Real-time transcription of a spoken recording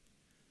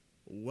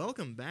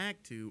Welcome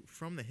back to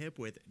From the Hip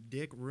with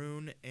Dick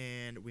Rune,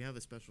 and we have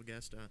a special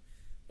guest,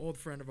 old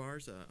friend of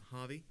ours,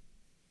 Javi.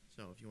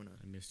 So if you want to,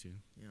 I missed you.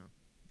 yeah.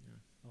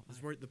 Oh, This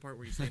is hi. the part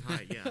where you say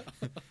hi, yeah.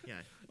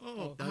 Yeah.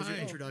 Oh, That was your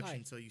hi. introduction,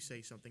 hi. so you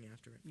say something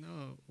after it.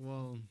 No,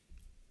 well,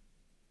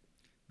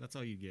 that's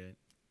all you get.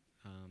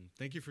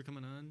 Thank you for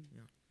coming on.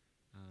 Yeah.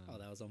 Oh,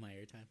 that was all my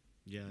airtime.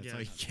 Yeah, that's Yeah.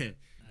 all you Okay. get.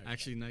 Okay.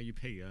 Actually, now you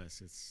pay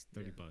us. It's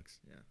 $30.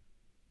 Yeah.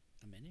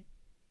 A minute?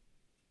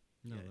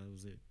 No, Yeah. that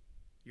was it.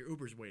 Your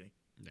Uber's waiting.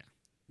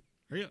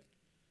 Hurry up.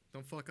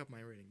 Don't fuck up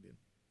my rating, dude.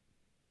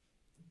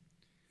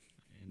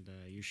 And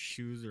your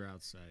shoes are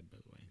outside, by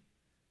the way.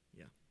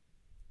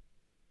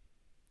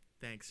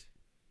 Thanks.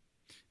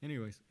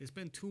 Anyways, it's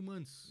been 2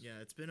 months.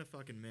 Yeah, it's been a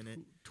fucking minute.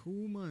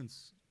 2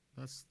 months.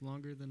 That's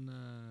longer than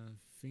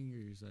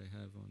fingers I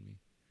have on me.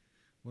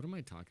 What am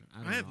I talking? I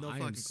don't I have know. no I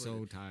fucking am clue.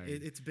 so tired.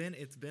 It's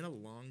been a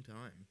long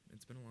time.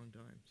 It's been a long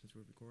time since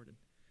we've recorded.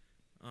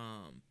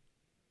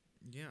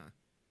 Yeah.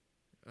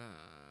 How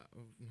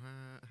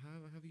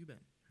have you been?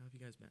 How have you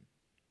guys been?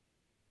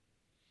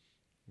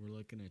 We're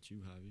looking at you,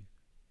 Javi.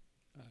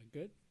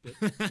 Good.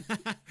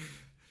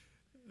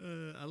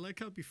 I like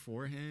how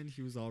beforehand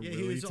he was all Yeah,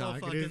 really he was all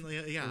talkative.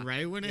 fucking yeah.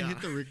 Right when I Yeah.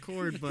 hit the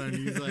record button,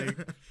 he's like,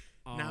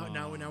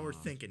 now we're "Aw."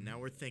 thinking. Now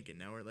we're thinking.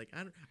 Now we're like,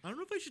 I don't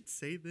know if I should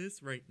say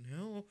this right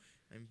now.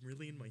 I'm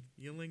really in my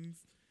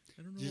feelings.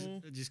 I don't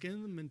know. Just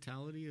getting the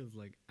mentality of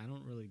like, I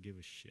don't really give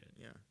a shit.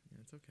 Yeah,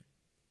 it's okay.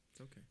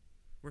 It's okay.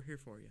 We're here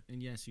for you.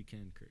 And yes, you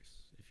can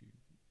curse if you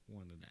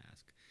wanted to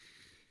ask.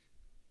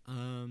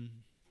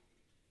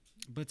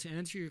 But to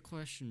answer your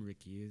question,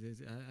 Ricky,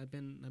 I've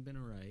been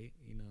alright.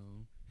 You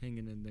know,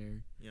 hanging in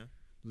there. Yeah.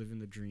 Living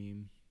the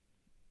dream.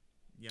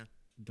 Yeah.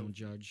 Don't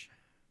judge.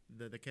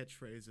 The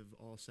catchphrase of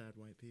all sad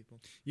white people.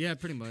 Yeah,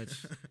 pretty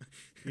much.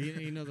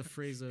 you know the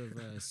phrase of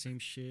same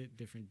shit,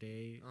 different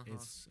day. Uh-huh.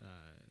 It's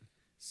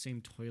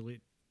same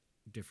toilet,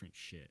 different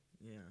shit.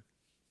 Yeah.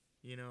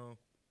 You know,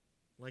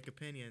 like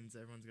opinions,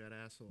 everyone's got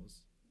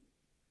assholes.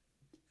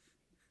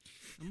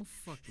 I'm gonna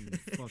fucking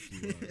fuck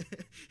you up.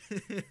 I'm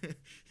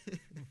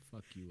gonna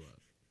fuck you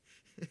up.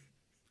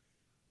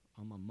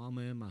 I'm my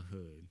mama in my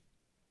hood.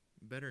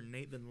 Better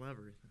Nate than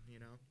Lever, you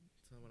know?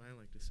 That's what I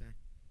like to say.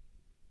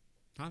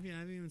 Javi, I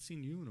haven't even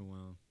seen you in a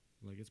while.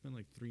 Like, it's been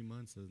like 3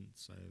 months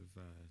since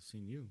I've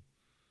seen you.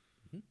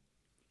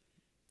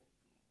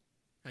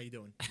 How you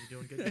doing? You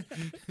doing good?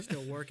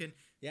 Still working?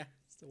 Yeah,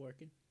 still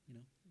working. You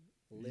know,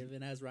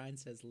 living as Ryan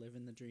says,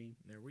 living the dream.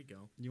 There we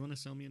go. You want to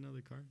sell me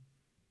another car?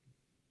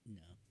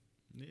 No,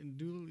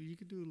 You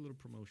could do a little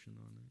promotion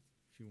on it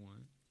if you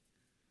want.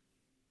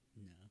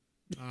 no.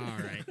 All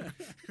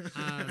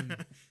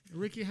right.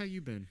 Ricky, how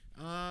you been?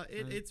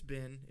 It's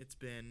been.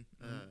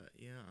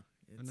 Yeah.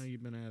 I know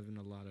you've been having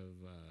a lot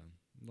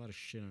of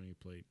shit on your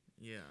plate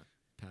Yeah.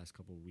 past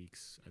couple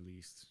weeks at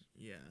least.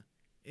 Yeah.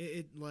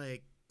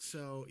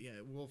 So,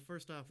 yeah, well,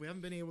 first off, we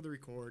haven't been able to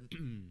record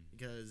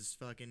because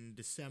fucking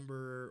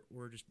December,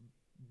 we're just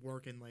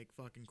working like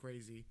fucking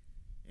crazy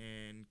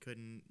and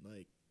couldn't,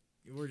 like,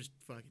 we're just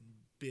fucking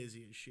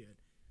busy as shit.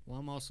 Well,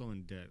 I'm also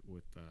in debt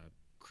with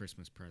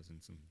Christmas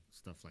presents and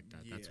stuff like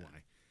that. That's Yeah.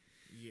 why.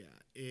 Yeah,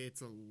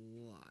 it's a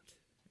lot.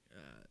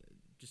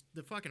 Just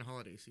the fucking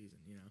holiday season,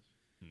 you know?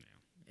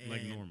 Yeah.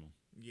 Like And- normal.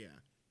 Yeah,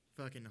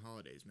 fucking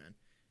holidays, man.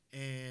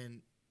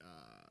 And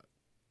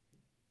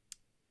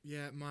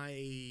yeah,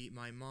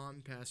 my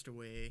mom passed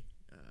away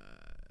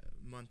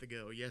a month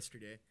ago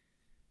yesterday,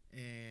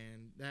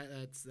 and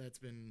that's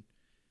been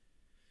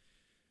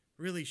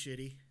really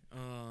shitty.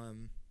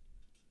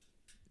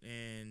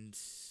 And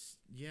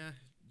yeah,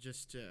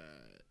 just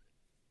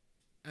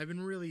I've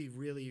been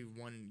really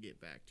wanting to get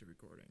back to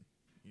recording,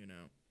 you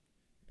know,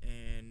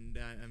 and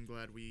I'm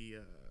glad we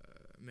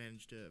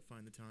managed to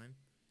find the time.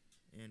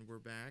 And we're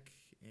back,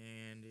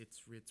 and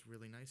it's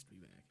really nice to be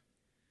back.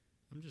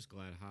 I'm just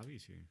glad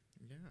Javi's here.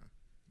 Yeah,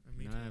 I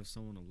mean, Now I have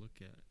someone to look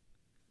at.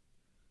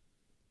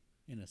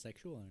 In a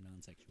sexual or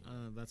non-sexual?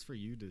 That's for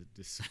you to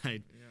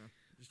decide. yeah,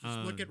 just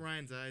look at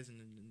Ryan's eyes,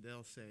 and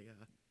they'll say,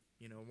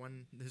 you know,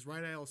 his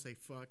right eye will say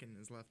fuck, and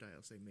his left eye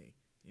will say me.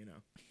 You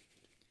know,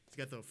 he's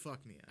got the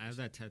fuck me eyes. I have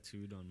that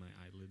tattooed on my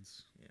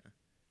eyelids. Yeah.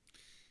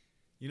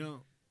 You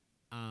know,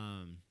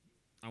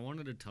 I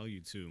wanted to tell you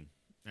too.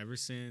 Ever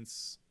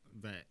since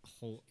that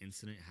whole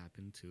incident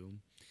happened too,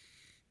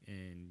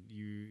 and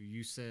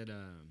you said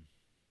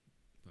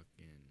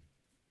fucking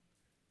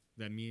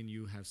that me and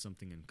you have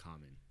something in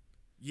common.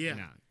 Yeah.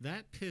 Now,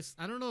 that pissed.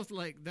 I don't know if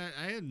like that.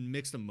 I had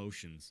mixed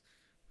emotions.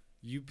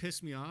 You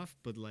pissed me off,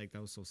 but like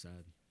that was so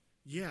sad.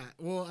 Yeah.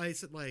 Well, I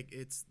said like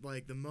it's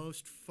like the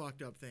most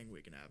fucked up thing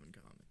we can have in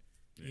common.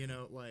 Yeah. You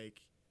know, like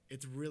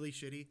it's really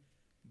shitty,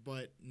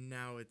 but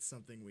now it's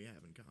something we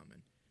have in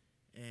common,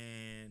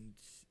 and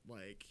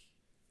like,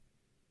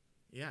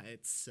 yeah,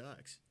 it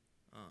sucks.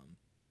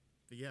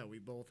 But yeah, we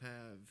both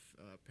have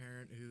a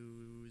parent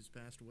who's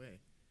passed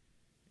away,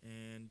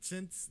 and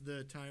since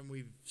the time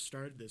we've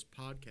started this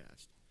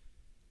podcast,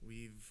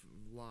 we've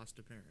lost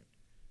a parent,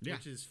 Yeah.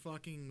 which is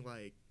fucking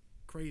like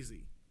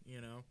crazy, you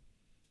know.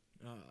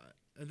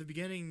 at the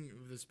beginning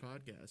of this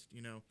podcast,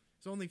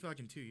 it's only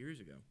fucking 2 years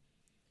ago,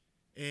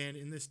 and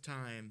in this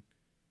time,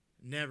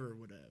 never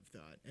would have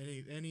thought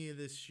any of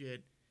this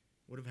shit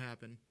would have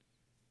happened,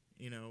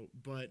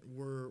 But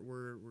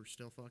we're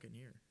still fucking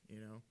here,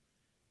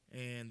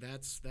 and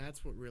that's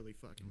what really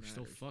fucking We're matters.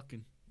 still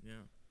fucking.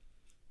 Yeah,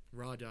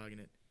 raw dogging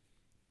it,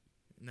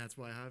 and that's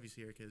why Javi's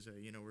here because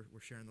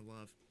we're sharing the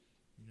love,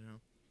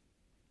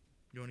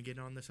 You want to get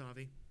on this,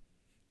 Javi?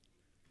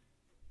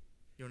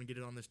 You want to get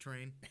it on this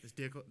train, this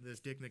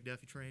Dick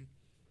McDuffie train?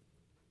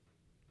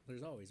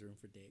 There's always room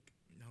for Dick.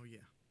 Oh yeah,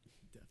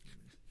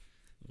 definitely.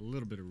 A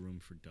little bit of room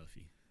for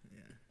Duffy. Yeah,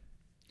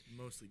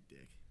 mostly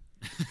Dick.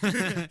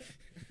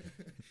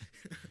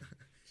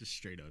 Just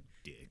straight up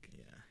dick.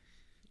 Yeah.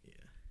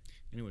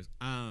 Anyways,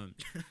 I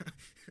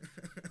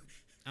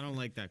don't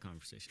like that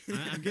conversation.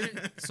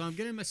 I'm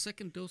getting my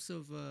second dose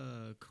of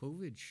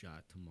COVID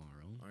shot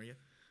tomorrow. Are you?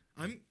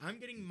 I'm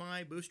getting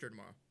my booster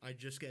tomorrow. I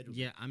just scheduled.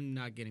 Yeah, I'm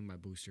not getting my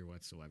booster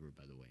whatsoever.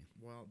 By the way.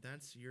 Well,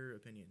 that's your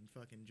opinion,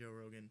 fucking Joe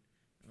Rogan.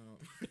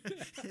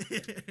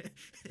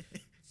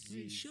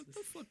 Hey, shut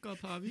the fuck up,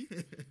 Javi.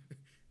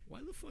 Why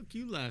the fuck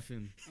you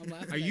laughing? I'm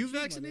laughing Are at you motherfucker.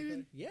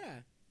 vaccinated? Yeah.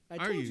 I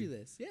Are told you? you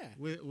this. Yeah.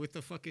 With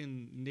the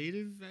fucking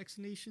native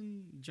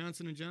vaccination,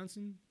 Johnson &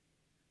 Johnson?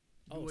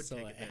 Oh, would so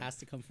take it it there. has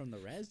to come from the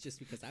res just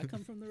because I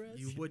come from the res?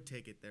 You would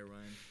take it there,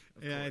 Ryan.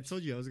 Of Yeah, I course.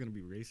 told you I was gonna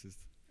be racist.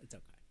 It's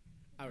okay.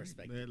 I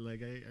respect it.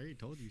 Like I already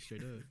told you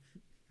straight up.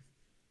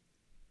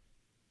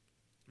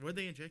 What'd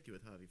they inject you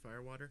with, Javi?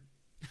 Firewater?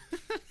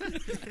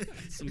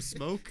 Some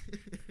smoke.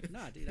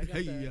 Nah, dude, I got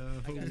Hey,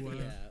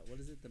 what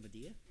is it, the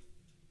Medea?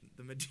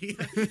 The Medea?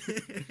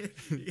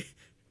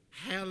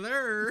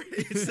 Hello,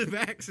 it's the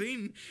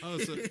vaccine. Oh,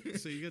 so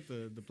you get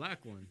the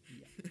black one.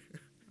 Yeah.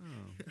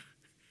 Oh,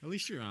 at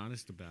least you're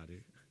honest about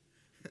it.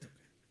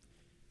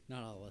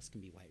 Not all of us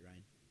can be white,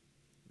 Ryan.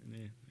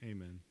 Yeah,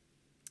 amen.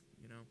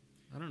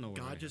 I don't know what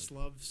I God have. just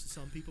loves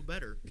some people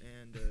better,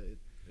 and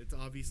it's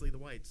obviously the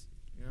whites.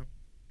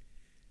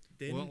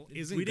 Well,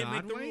 isn't we didn't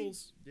God make the white?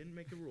 rules? Didn't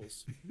make the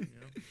rules.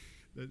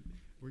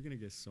 We're gonna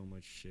get so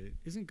much shit.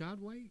 Isn't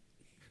God white?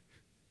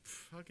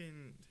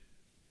 Fucking,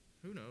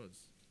 who knows?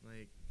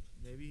 Like,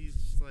 maybe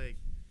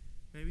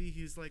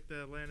he's like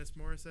the Alanis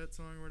Morissette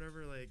song or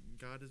whatever. Like,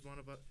 God is one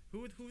of us.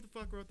 Who the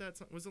fuck wrote that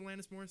song? Was it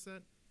Alanis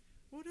Morissette?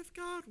 What if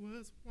God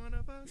was one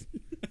of us?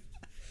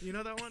 You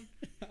know that one?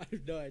 I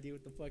have no idea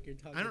what the fuck you're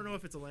talking about. I don't know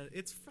if it's Alanis.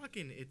 It's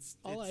fucking.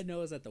 All I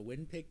know is that the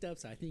wind picked up,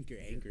 so I think you're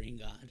angering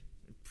God.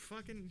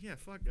 Fucking yeah,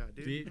 fuck God,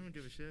 dude. I don't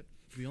give a shit.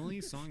 The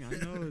only song I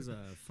know is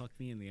 "Fuck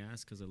Me in the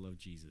Ass" because I love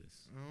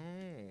Jesus.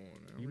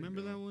 Oh, You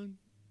remember that one?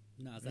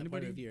 No, is that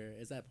Anybody?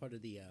 part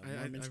of the I've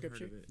Mormon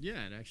scripture? heard of it.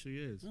 Yeah, it actually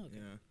is. Oh, okay.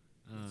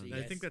 Yeah, So you I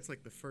guys- think that's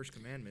like the first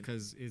commandment.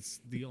 Because it's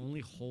the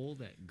only hole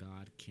that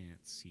God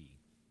can't see.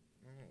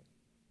 Oh,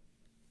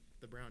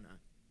 the brown eye.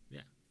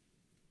 Yeah.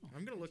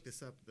 I'm gonna look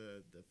this up.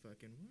 The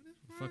fucking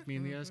what? Fuck me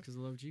in the ass because I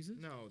love Jesus.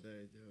 No, what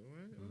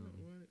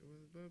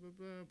blah blah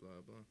blah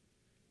blah blah.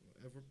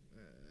 Whatever.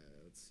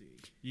 Let's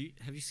see.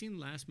 Have you seen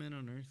Last Man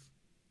on Earth?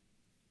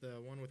 The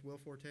one with Will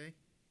Forte,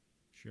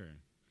 Sure.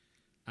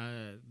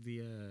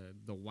 The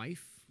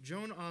wife.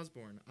 Joan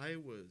Osborne. I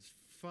was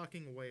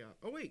fucking way up.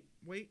 Oh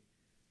wait.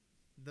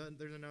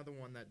 There's another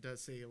one that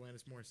does say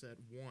Alanis Morissette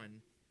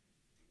won.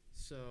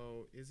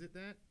 So is it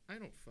that? I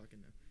don't fucking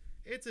know.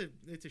 It's a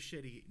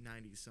shitty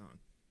 '90s song.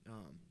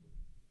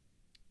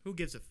 Who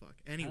gives a fuck?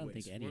 Anyways, I don't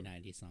think any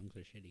 90s songs are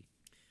shitty.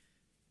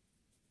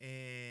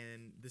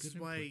 and this Good is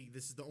why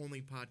this is the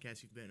only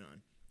podcast you've been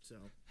on. So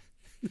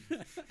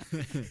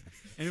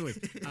Anyways,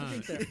 I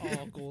think they're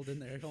all gold in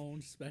their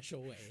own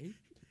special way.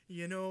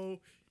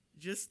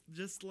 just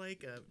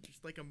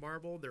like a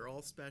marble, they're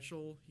all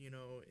special. And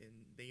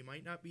they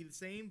might not be the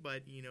same,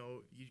 but you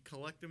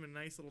collect them in a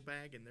nice little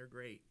bag, and they're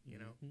great.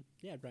 Mhm.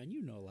 Yeah, Brian,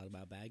 you know a lot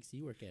about bags.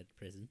 You work at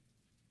prison.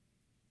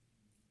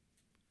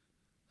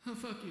 oh,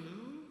 fuck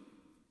you.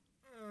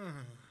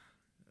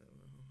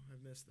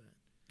 I've missed that.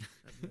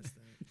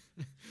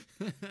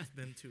 It's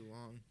been too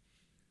long.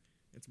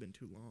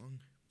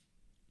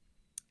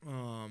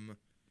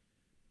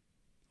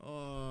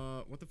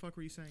 What the fuck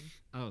were you saying?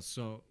 Oh,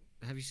 so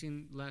have you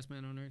seen Last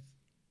Man on Earth?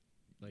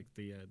 Like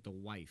the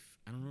wife.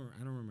 I don't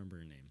remember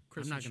her name.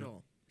 Kristen I'm not gonna.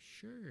 Schaal.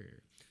 Sure.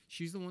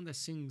 She's the one that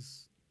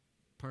sings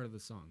part of the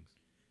songs.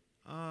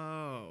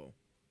 Oh,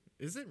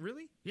 is it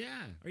really?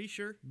 Yeah. Are you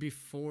sure?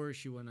 Before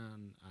she went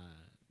on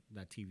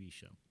that TV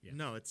show. Yeah.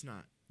 No, it's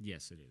not.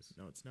 Yes, it is.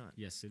 No, it's not.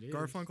 Yes, it is.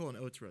 Garfunkel and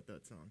Oates wrote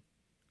that song.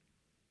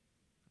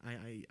 I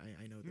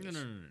know this. No.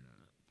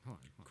 Hold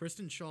on.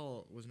 Kristen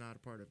Schaal was not a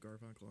part of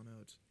Garfunkel and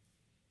Oates.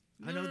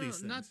 I No, know no, these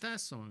things. Not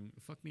that song.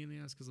 Fuck me in the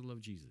ass because I love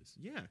Jesus.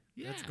 Yeah,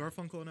 that's Yeah.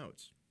 Garfunkel and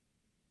Oates.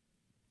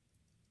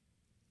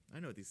 I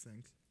know these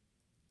things.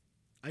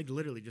 I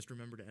literally just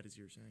remembered it as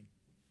you were saying.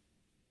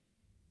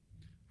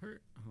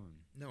 Her. Hold on.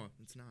 No,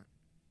 it's not.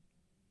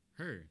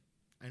 Her.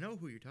 I know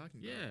who you're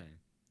talking about. Yeah.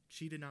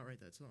 She did not write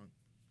that song.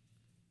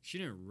 She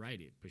didn't write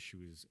it, but she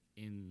was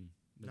in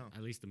No.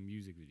 at least the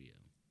music video.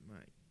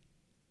 Right.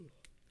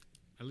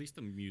 At least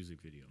the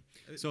music video.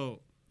 Uh,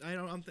 So I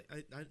don't.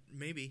 I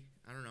maybe.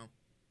 I don't know.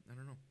 I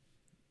don't know.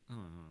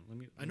 Let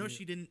me. I know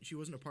she didn't. She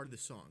wasn't a part of the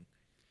song.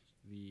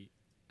 The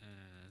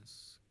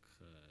ass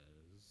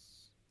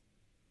cause.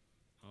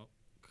 Oh,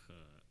 cause.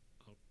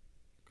 Oh,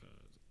 cause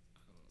I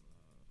love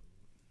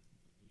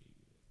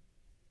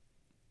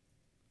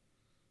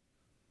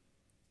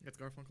you. It's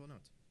Garfunkel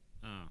notes.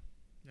 Oh.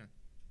 Yeah.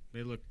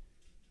 They look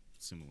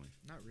similar.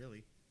 Not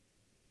really.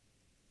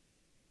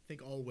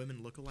 Think all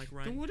women look alike,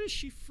 Ryan? Then what is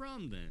she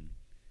from then?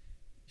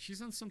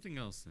 She's on something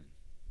else then.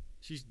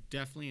 She's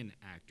definitely an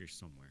actor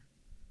somewhere.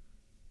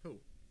 Who?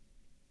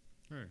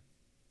 Her.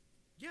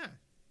 Yeah.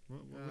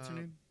 What's her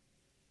name?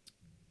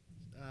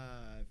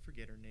 I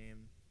forget her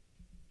name.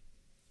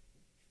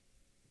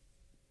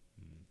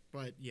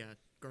 But yeah,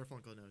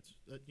 Garfunkel notes.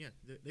 Yeah,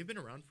 they've been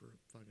around for a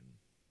fucking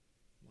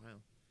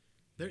while.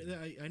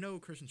 I know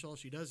Kristen Schaal.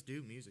 She does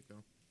do music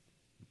though.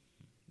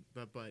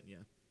 But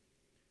yeah,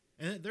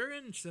 and they're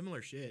in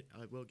similar shit.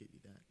 I will give you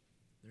that.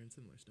 They're in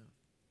similar stuff.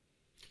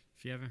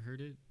 If you haven't heard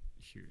it,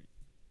 hear it.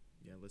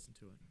 Yeah, listen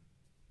to it.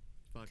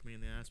 Fuck me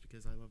in the ass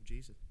because I love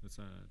Jesus. It's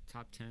a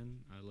top 10.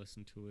 I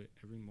listen to it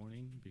every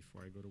morning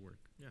before I go to work.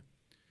 Yeah.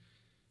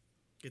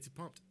 Gets you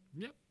pumped.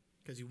 Yep.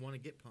 Because you want to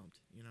get pumped.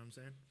 You know what I'm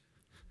saying?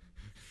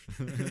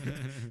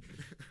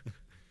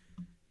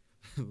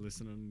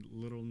 Listen to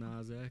Little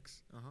Nas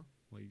X Uh-huh.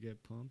 while you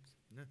get pumped.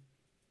 Yeah.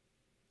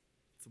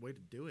 It's the way to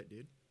do it,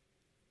 dude.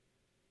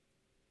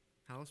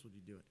 How else would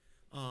you do it?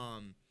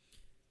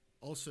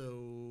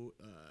 Also,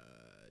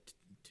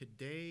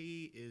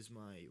 today is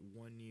my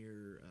 1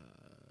 year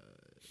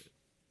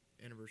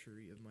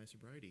anniversary of my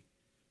sobriety.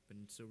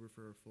 Been sober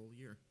for a full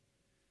year.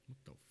 What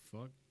the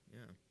fuck?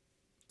 Yeah.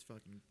 It's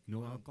fucking No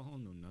wild. alcohol,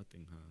 no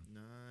nothing, huh?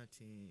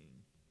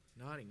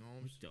 Nothing,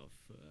 Holmes. What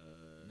the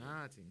fuck?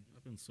 Nothing.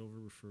 I've been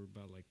sober for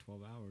about like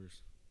 12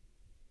 hours.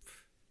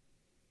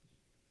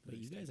 But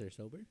you guys are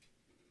sober?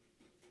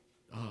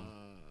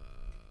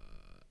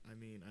 I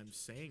mean, I'm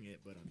saying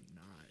it, but I'm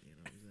not, you know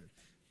what I'm saying?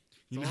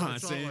 You're It's all- not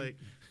it's all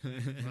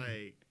saying.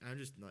 like, I'm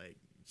just like,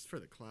 it's for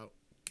the clout,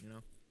 you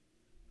know?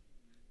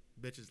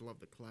 Bitches love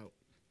the clout.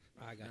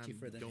 I got you I'm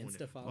for the doing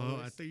Insta it. followers.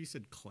 Oh, I thought you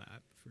said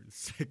clap for a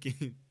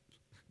second.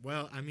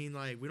 Well, I mean,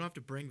 like, we don't have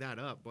to bring that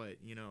up,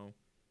 but, you know,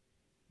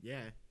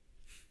 yeah.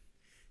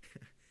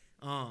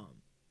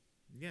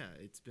 Yeah,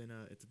 it's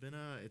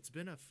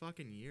been a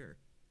fucking year,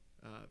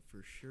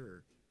 for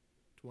sure.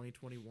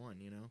 2021,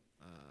 you know,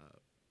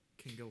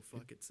 can go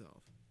fuck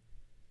itself.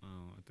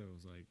 Oh, I thought it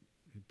was like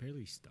it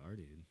barely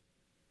started.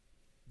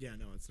 Yeah,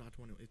 no, it's not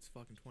 20. It's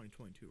fucking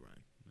 2022,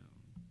 Ryan. No.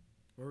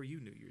 Where were you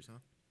New Year's, huh?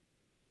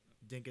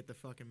 Didn't get the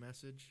fucking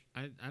message.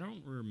 I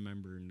don't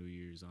remember New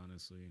Year's,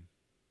 honestly.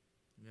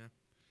 Yeah.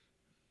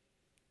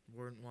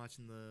 Weren't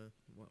watching the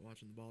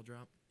ball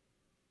drop.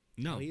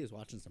 No, Oh, he was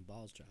watching some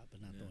balls drop,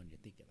 but not the Yeah. one you're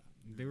thinking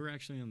about. they were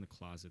actually in the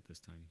closet this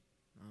time.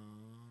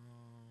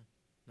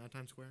 Not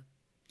Times Square.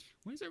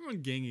 Why is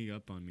everyone ganging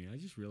up on me? I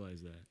just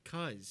realized that.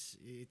 Cause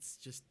it's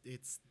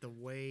the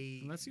way.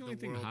 And that's the only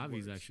thing world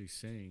Javi's works. actually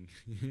saying.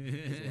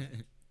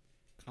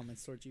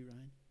 Comments towards you,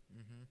 Ryan?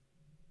 Mm-hmm.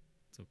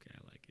 It's okay. I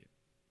like it.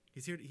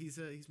 He's here. He's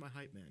my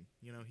hype man.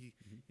 You know,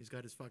 Mhm. he's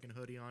got his fucking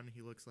hoodie on.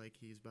 He looks like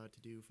he's about to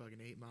do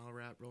fucking 8 Mile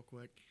rap real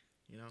quick.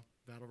 You know,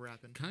 battle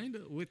rapping. Kind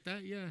of with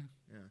that, yeah.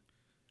 Yeah.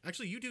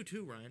 Actually, you do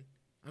too, Ryan.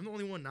 I'm the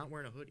only one not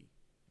wearing a hoodie.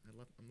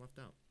 I'm left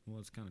out. Well,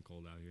 it's kind of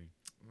cold out here.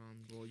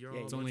 Well, you're Yeah,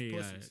 all It's a bunch only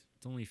of pussies.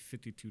 it's only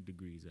 52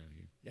 degrees out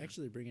here. You're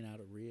actually bringing out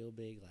a real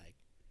big, like,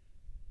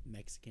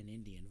 Mexican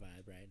Indian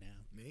vibe right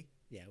now. Me?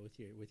 Yeah, with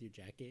your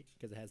jacket,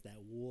 because it has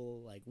that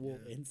wool Yeah.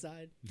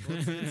 inside. Well,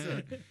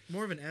 it's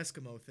more of an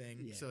Eskimo thing.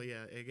 Yeah. So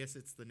yeah, I guess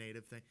it's the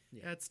native thing.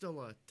 Yeah. Yeah, it's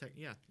still a tech.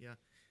 Yeah.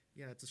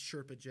 It's a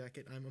Sherpa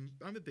jacket.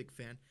 I'm a big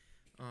fan.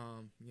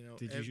 You know,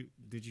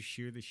 Did you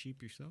shear the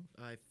sheep yourself?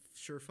 I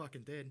sure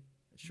fucking did.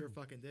 Oh.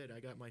 Fucking did. I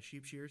got my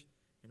sheep shears,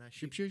 and I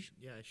Sheep shears?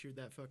 Yeah, I sheared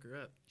that fucker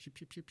up. Sheep,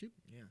 sheep, sheep, sheep.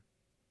 Yeah,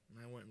 and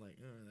I went like,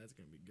 oh, that's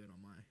gonna be good on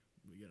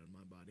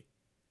my body.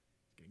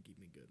 It's gonna keep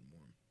me good and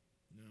warm.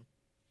 You know.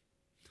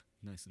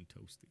 Nice and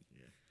toasty.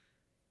 Yeah.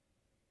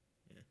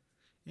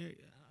 Yeah.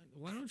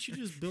 Why don't you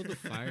just build a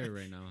fire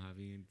right now,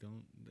 Javi?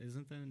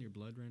 Isn't that in your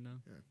blood right now?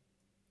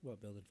 What,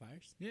 building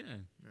fires? Yeah.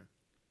 What are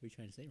you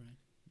trying to say, Ryan?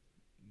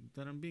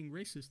 That I'm being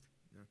racist.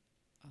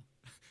 Yeah. Oh.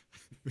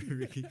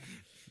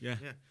 Yeah.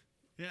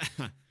 Yeah.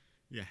 Yeah.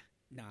 Yeah.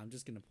 No, I'm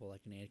just going to pull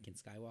like an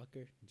Anakin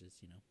Skywalker and just,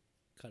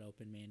 cut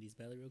open Mandy's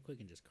belly real quick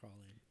and just crawl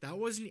in. That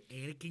wasn't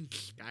Anakin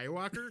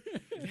Skywalker.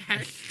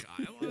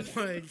 That was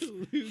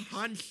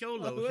Han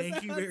Solo. Oh, was Thank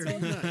that you Han very Solo?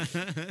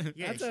 much.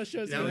 Yes, That's how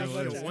shows that you was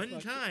how much the I one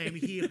fuck. time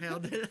he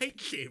held the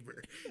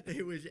lightsaber.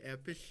 It was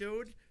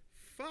episode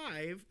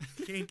 5.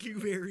 Thank you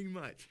very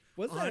much.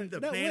 Was On the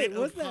that, planet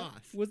was of that,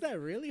 Hoth. was that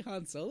really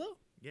Han Solo?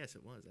 Yes,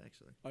 it was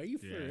actually. Are you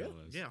for Yeah, real? it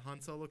was. Yeah,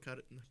 Han Solo cut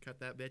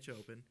that bitch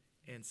open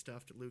and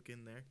stuffed Luke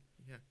in there.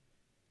 Yeah,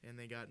 and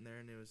they got in there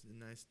and it was a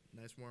nice,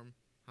 warm,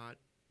 hot,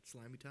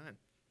 slimy time.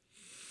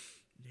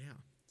 Yeah.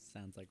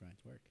 Sounds like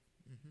Ryan's work.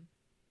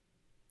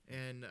 Mm-hmm.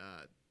 And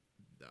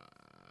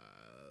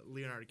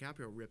Leonardo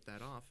DiCaprio ripped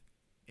that off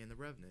in The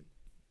Revenant.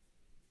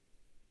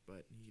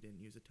 but he didn't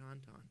use a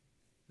tauntaun.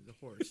 It was a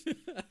horse,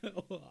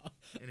 Well,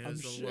 and it I'm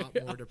was sure- a lot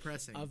more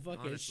depressing. I'm fucking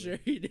honestly. sure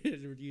he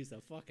didn't use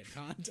a fucking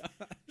tauntaun.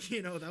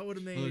 You know, that would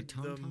have made the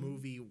tauntaun?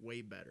 movie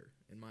way better,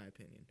 in my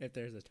opinion. If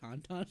there's a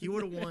tauntaun, He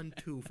would have won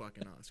 2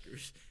 fucking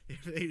Oscars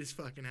if they just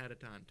fucking had a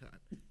tauntaun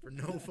for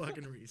no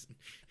fucking reason.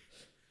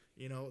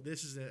 You know,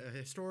 this is a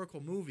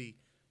historical movie,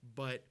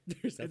 but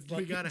There's a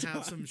we gotta fucking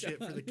have some shit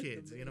for tauntaun the in the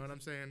kids. You know what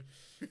I'm saying?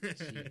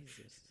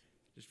 Jesus.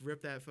 Just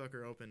rip that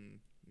fucker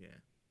open. Yeah.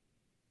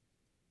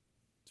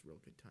 It's a real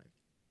good time,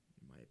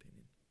 in my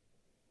opinion.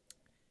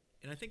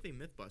 And I think they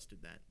myth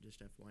busted that, just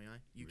FYI.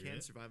 You Really?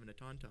 can survive in a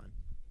tauntaun.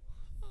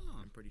 Huh.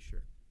 I'm pretty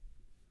sure.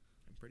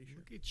 I'm pretty sure.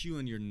 Look at you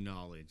and your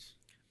knowledge.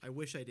 I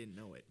wish I didn't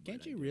know it. but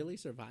Can't I you do. really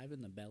survive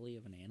in the belly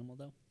of an animal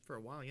though? For a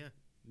while, yeah.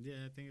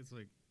 Yeah, I think it's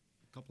like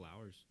a couple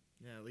hours.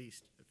 Yeah, at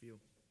least a few.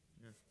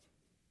 Yeah.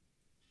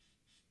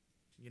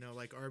 You know,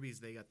 like Arby's,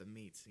 they got the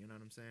meats. You know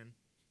what I'm saying?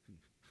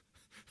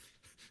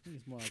 I think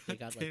it's more like they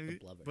got like the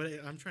blubber. But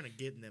I'm trying to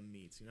get in them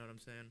meats. You know what I'm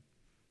saying?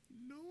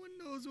 No one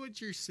knows what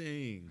you're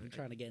saying. Are you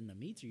trying to get in the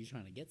meats or are you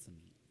trying to get some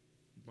meat?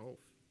 Both.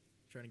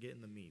 Trying to get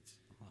in the meats.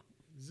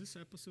 Is this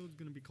episode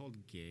gonna be called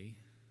gay?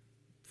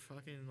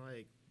 Fucking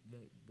like,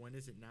 when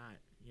is it not?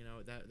 You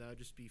know, that would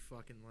just be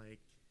fucking like,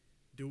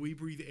 do we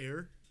breathe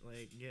air?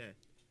 Like, yeah,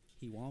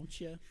 He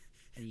wants you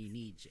and he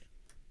needs you.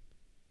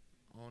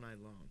 all night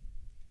long.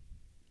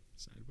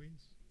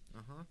 Sideways?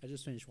 Uh huh. I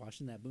just finished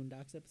watching that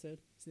Boondocks episode.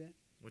 See that?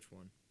 Which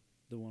one?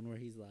 The one where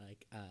he's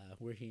like,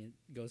 where he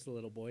goes to the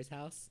little boy's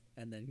house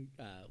and then,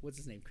 what's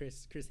his name?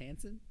 Chris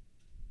Hansen?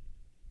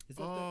 Is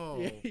that Oh.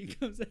 Yeah, he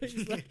comes out.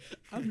 He's like,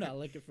 I'm not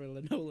looking for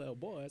no little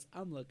boys.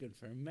 I'm looking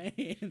for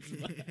man's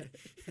butt.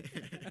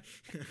 Yeah,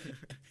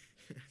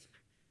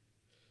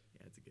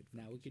 it's a good.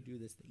 Now we fucking could do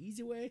this the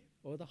easy way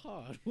or the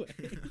hard way.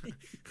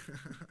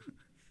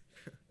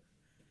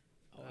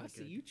 Oh, I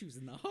see Okay. you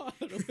choosing the hard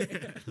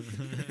way.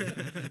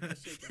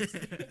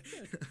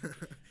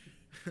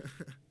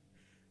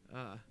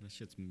 That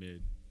shit's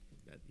mid.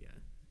 Yeah.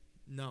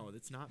 No,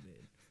 it's not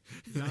mid.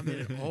 It's not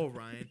mid at all,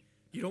 Ryan.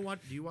 You don't watch?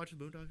 Do you watch the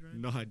Boondocks,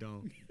 Ryan? No, I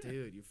don't.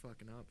 Dude, you're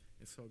fucking up.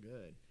 It's so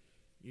good.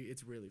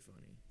 It's really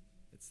funny.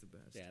 It's the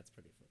best. Yeah, it's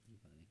pretty fucking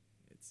funny.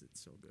 It's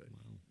so good.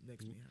 Wow.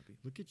 Makes me happy.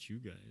 Look at you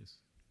guys.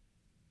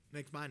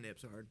 Makes my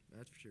nips hard.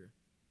 That's for sure.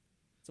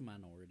 It's a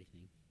minority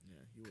thing. Yeah,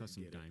 you wouldn't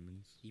Custom get it.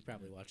 diamonds. You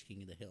probably watch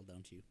King of the Hill,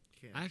 don't you?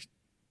 Can't. I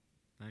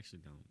actually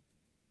don't.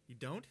 You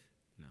don't?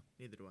 No.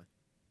 Neither do I.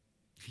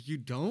 You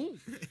don't?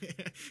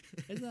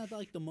 Isn't that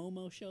like the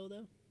Momo show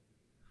though?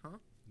 Huh?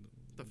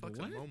 The fuck's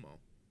a what? Momo?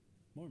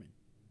 Mormon.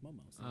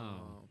 Momo's.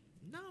 Oh.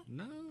 No.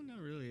 No, not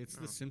really. It's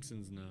No. The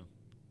Simpsons now.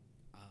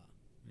 Ah.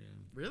 Yeah.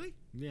 Really?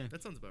 Yeah.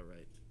 That sounds about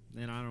right.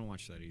 And I don't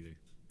watch that either.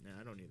 Nah,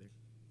 I don't either.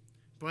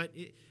 But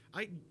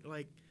I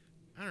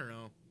don't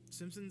know.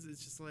 Simpsons is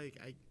just like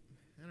I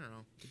don't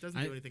know. It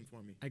doesn't do anything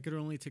for me. I could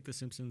only take The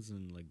Simpsons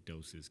in like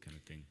doses kind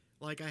of thing.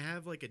 Like I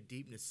have like a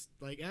deepness,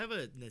 like I have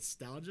a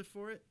nostalgia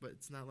for it, but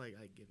it's not like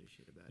I give a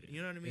shit about it.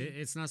 You know what I mean?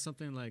 It's not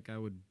something like I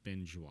would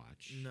binge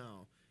watch.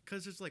 No,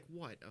 because it's like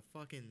what a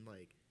fucking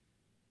like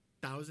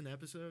 1,000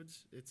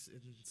 episodes. It's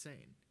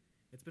insane.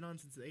 It's been on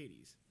since the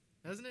 80s,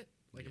 hasn't it?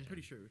 Like I'm Yeah.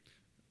 pretty sure.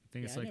 I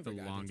think it's I like never the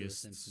got into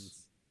longest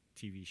Simpsons.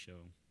 TV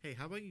show. Hey,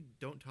 how about you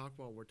don't talk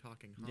while we're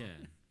talking? Huh?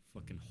 Yeah.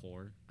 Fucking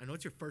whore. I know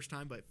it's your first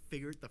time, but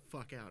figure it the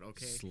fuck out,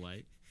 okay?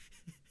 Slut.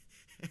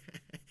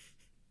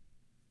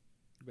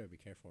 You better be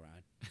careful,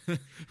 Ryan.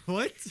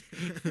 What?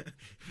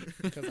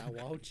 Because I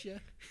want you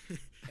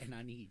and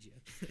I need you.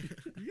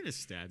 You're gonna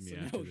stab me So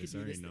now after we can this. I do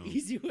already this know. the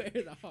easy way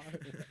or the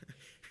hard way.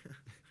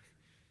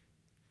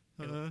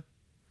 Like,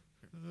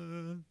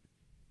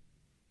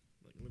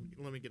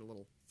 let me get a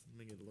little. Let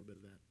me get a little bit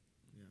of that.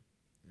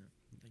 Yeah.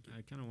 Thank you.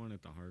 I kind of want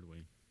it the hard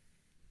way.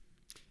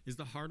 Is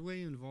the hard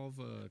way involve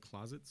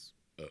closets?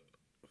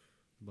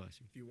 Bless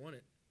you. If you want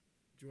it,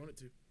 do you want it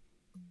to?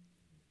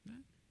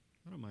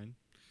 I don't mind.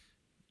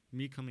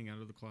 Me coming out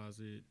of the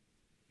closet,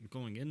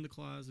 going in the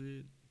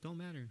closet, don't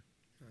matter.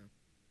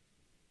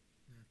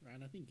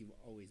 Ryan, I think you've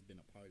always been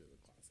a part of the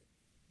closet.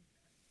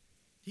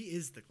 He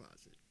is the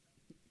closet.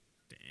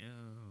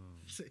 Damn.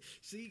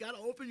 So you gotta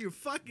open your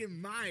fucking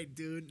mind,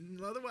 dude.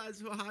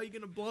 Otherwise, how are you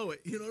gonna blow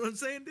it? You know what I'm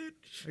saying, dude?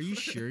 Are you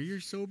sure you're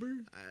sober?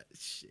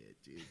 Shit,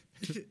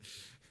 dude.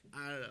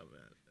 I don't know,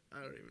 man.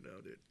 I don't even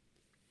know, dude.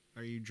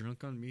 Are you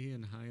drunk on me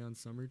and high on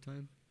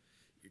summertime?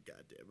 You're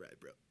goddamn right,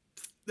 bro.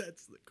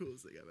 That's the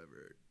coolest thing I've ever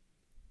heard.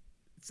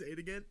 Say it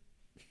again.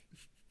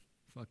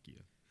 Fuck you.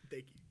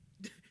 Thank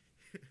you.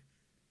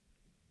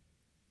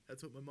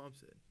 That's what my mom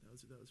said. That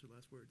was her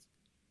last words.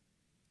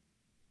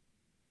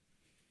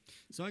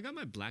 So I got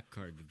my black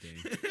card today.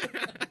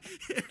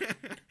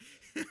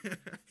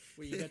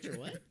 Wait, you got your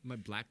what? My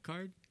black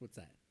card? What's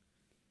that?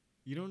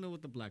 You don't know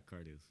what the black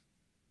card is?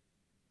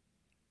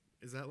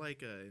 Is that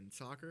like in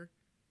soccer?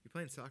 You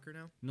playing soccer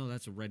now? No,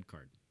 that's a red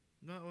card.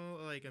 No,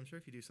 well, like I'm sure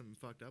if you do something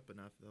fucked up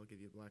enough, they'll give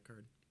you a black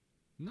card.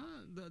 No,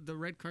 the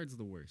red card's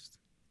the worst.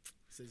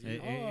 Says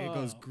It, you. it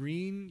goes Oh.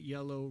 green,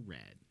 yellow,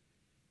 red.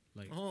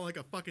 Like Oh, like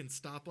a fucking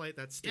stoplight.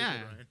 That's stupid,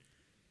 Yeah. Ryan.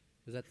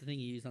 Was that the thing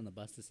you used on the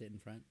bus to sit in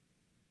front?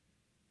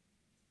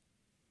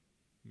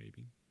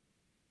 maybe.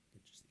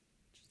 Interesting.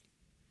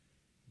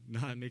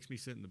 No, it makes me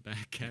sit in the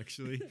back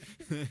actually.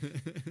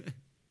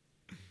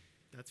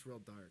 That's real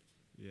dark.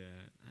 Yeah,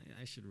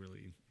 I should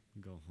really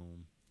go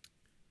home.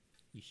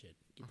 You should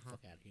get the fuck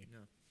out of here. No,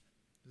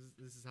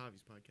 this is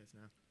Javi's podcast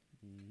now.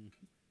 Mm.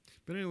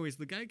 But anyways,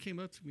 the guy came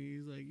up to me.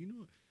 He's like,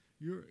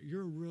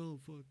 you're a real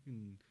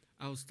fucking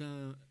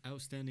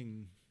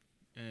outstanding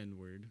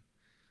N-word.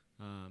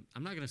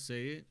 I'm not gonna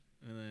say it,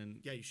 and then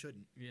Yeah, you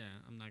shouldn't. yeah,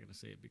 I'm not gonna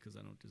say it because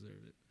I don't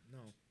deserve it.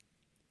 No.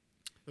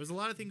 There's a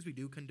lot of things we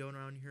do condone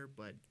around here,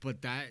 but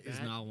But that is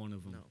That- not one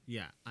of them. no.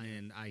 Yeah,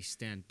 and I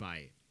stand by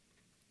it.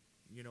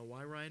 you know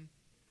why, Ryan?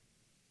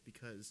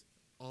 Because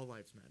all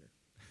lives matter.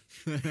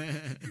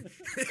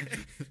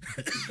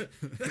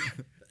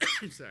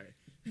 I'm sorry.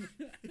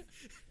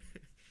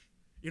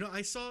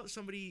 I saw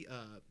somebody,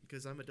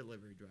 because I'm a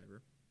delivery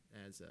driver,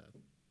 as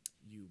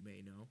you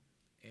may know,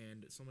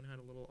 and someone had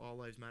a little All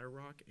Lives Matter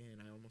rock,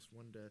 and I almost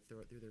wanted to throw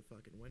it through their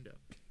fucking window.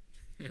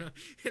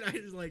 And I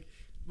was like,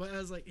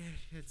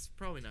 it's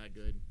probably not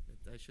good.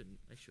 I shouldn't.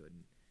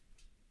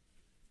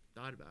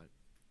 Thought about it.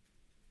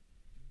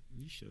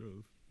 You should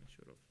have. I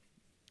should have.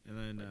 And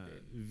then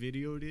I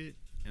videoed it,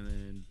 and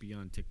then be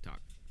on TikTok.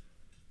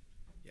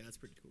 Yeah, that's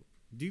pretty cool.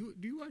 Do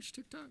you watch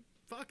TikTok?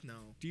 Fuck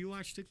no. Do you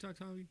watch TikTok,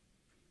 Tommy?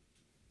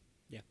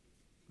 Yeah.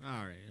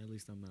 All right. At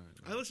least I'm not.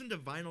 I listen to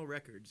vinyl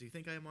records. You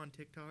think I'm on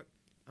TikTok?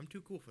 I'm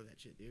too cool for that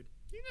shit, dude.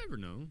 You never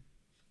know.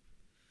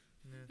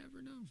 Yeah, You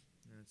never know.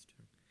 that's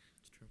true.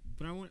 It's true.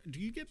 But do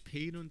you get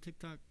paid on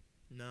TikTok?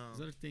 No, Is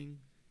that a thing?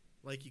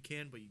 like you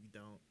can, but you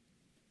don't.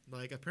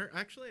 Like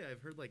actually,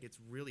 I've heard like it's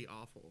really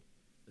awful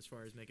as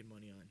far as making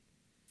money on.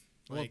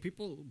 Well, Like,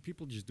 people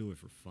just do it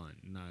for fun,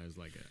 not as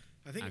like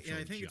a. I think actual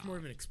it's more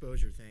job. of an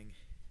exposure thing.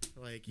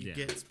 Like you Yeah.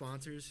 get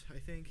sponsors. I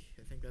think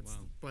that's.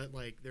 Wow. But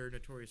like they're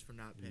notorious for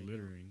not paying. out.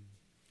 Littering.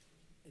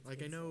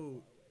 Like I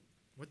know.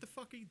 What the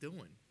fuck are you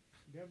doing?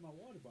 Grab my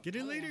water bottle. Get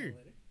it later.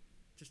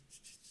 Just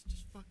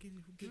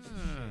fucking. Who gives a shit?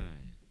 God.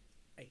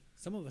 Hey,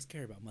 some of us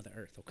care about Mother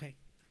Earth, okay?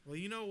 Well,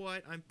 you know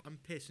what? I'm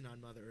pissing on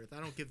Mother Earth. I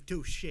don't give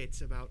two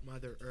shits about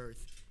Mother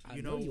Earth. I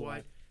You know you what?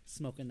 are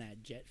smoking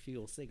that jet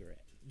fuel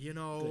cigarette. You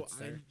know, Good,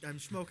 sir. I'm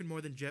smoking more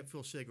than jet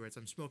fuel cigarettes.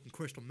 I'm smoking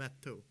crystal meth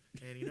too,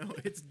 and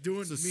it's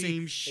doing It's the me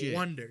same shit.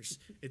 wonders.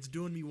 It's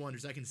doing me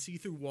wonders. I can see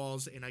through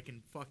walls, and I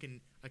can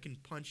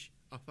punch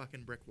a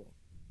fucking brick wall.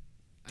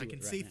 Do I can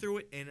it right see now. through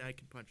it, and I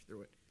can punch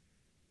through it.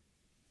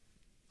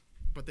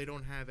 But they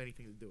don't have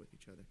anything to do with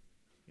each other.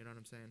 You know what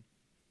I'm saying?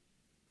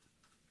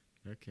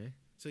 Okay.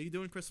 So you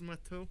doing crystal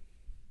meth too?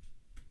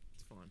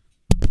 It's fun.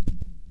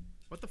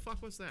 What the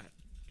fuck was that?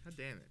 God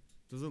damn it!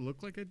 Does it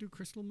look like I do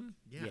crystal meth?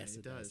 Yeah, Yes, it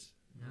it does. does.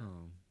 Yeah.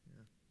 Oh.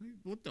 Yeah. Like,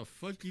 what the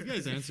fuck? You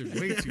guys answered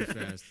way too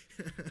fast.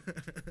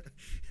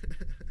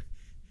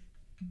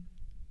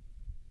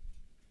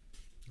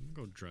 I'm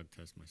gonna go drug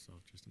test myself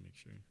just to make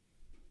sure.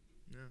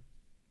 Yeah,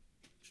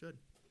 should.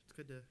 It's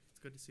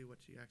good to see what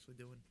you actually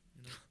doing.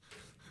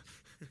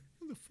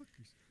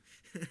 Motherfuckers.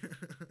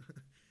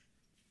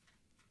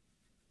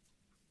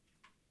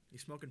 You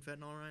smoking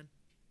fentanyl, Ryan?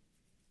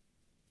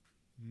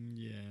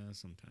 Yeah,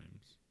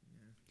 sometimes.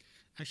 Yeah.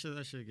 Actually,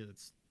 that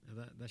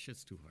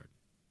shit's too hard.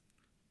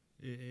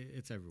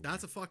 It's everywhere.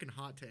 That's a fucking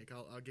hot take.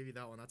 I'll give you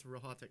that one. That's a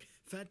real hot take.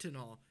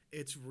 Fentanyl,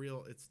 it's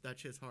real. That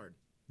shit's hard.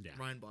 yeah.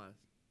 Ryan Blast.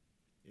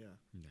 Yeah.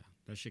 Yeah,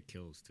 that shit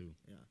kills too.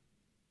 Yeah.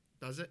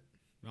 Does it?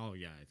 Oh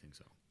yeah, I think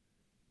so.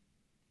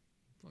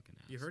 Fucking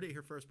ass. You heard it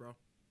here first, bro.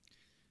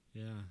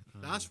 Yeah.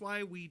 That's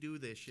why we do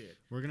this shit.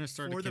 we're gonna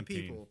start For a the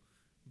campaign. people.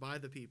 By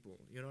the people.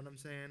 You know what I'm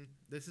saying?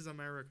 This is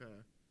America.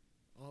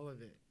 All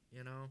of it.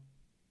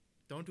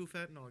 Don't do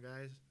fentanyl,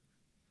 guys.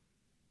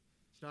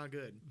 It's not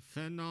good.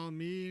 Fentanyl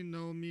me,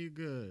 no me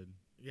good.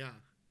 Yeah.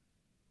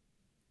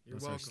 You're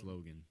That's welcome. our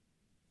slogan.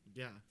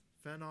 Yeah.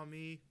 Fentanyl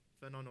me,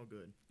 fentanyl no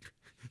good.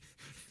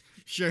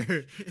 Sure.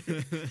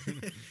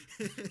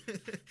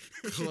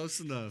 Close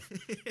enough.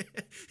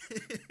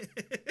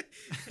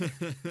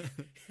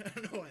 I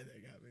don't know why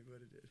that got me,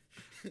 but it did.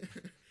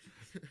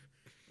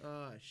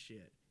 Oh,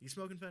 shit. You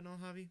smoking fentanyl,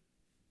 Javi?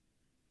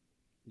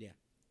 Yeah.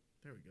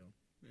 There we go.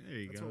 There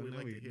you That's go. what we Now,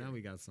 like we, to hear. now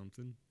we got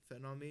something.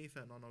 Fentanyl me,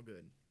 fentanyl no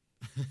good.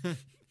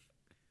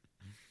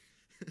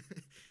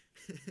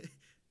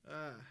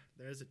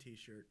 There's a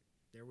t-shirt.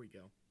 There we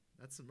go.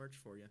 That's some merch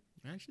for you.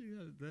 Actually,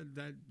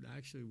 that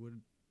actually would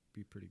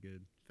be pretty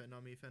good.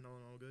 Fentanyl me, fentanyl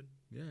no good.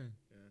 Yeah.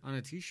 Yeah. On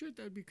a T-shirt,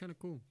 that'd be kind of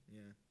cool.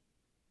 Yeah.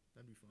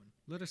 That'd be fun.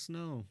 Let us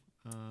know.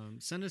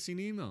 Send us an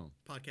email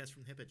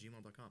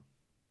Podcastfromthehip@gmail.com.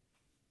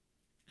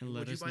 and let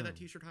Would you us buy know. that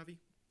t-shirt, Javi?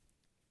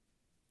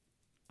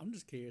 I'm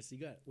just curious.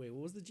 Wait,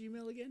 what was the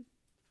Gmail again?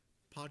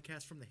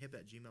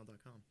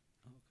 Podcastfromthehip@gmail.com.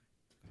 Oh,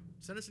 okay.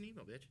 Send us an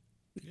email, bitch.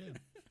 Yeah.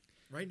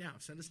 Right now.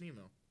 Send us an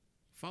email.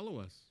 Follow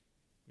us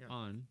Yeah.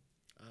 on.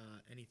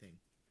 Anything.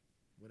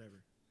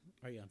 Whatever.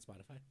 Are you on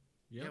Spotify?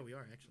 Yep. Yeah, we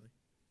are actually.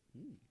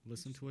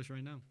 Listen to us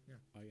right now.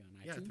 Are you on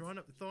Yeah, iTunes?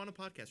 throw on a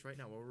podcast right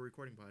now while we're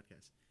recording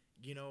podcast.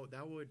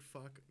 That would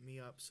fuck me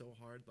up so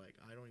hard. Like,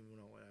 I don't even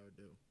know what I would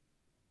do.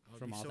 I would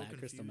From be all so that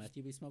crystal confused. meth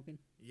you be smoking?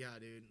 Yeah,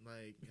 dude.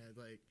 Like,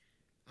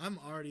 I'm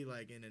already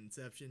like in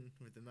Inception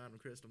with the amount of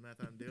crystal meth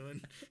I'm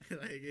doing.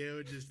 Like it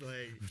would just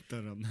like That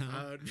amount.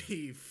 I would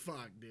be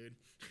fucked, dude.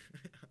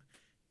 I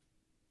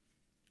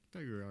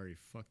thought you were already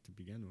fucked to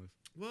begin with.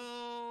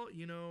 Well,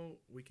 you know,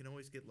 we can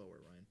always get lower,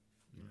 Ryan.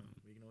 You know,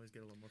 we can always get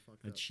a little more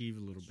fucked up. Achieve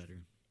a little better.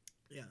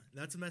 Yeah,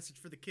 that's a message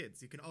for the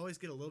kids. You can always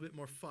get a little bit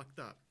more fucked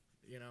up.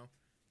 You know,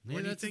 Hey,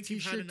 When you that's a think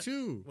you've had t-shirt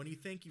too. when you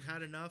think you've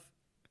had enough,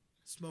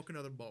 smoke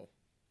another bowl.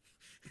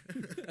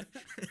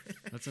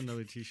 That's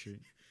another t-shirt.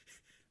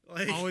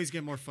 Like, Always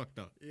get more fucked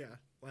up. yeah,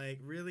 like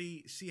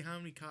really see how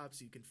many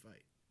cops you can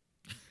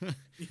fight.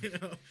 You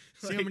know,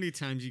 See how Like, many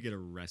times you get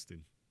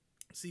arrested.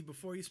 see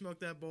before you smoke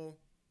that bowl,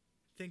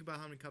 think about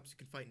how many cops you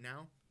can fight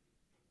now.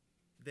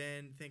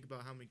 Then think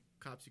about how many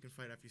cops you can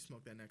fight after you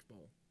smoke that next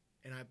bowl.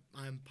 And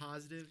I'm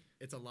positive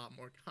it's a lot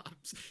more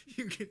cops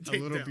you can A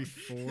take little down.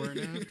 before and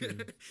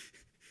after.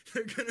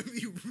 They're gonna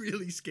be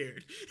really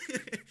scared.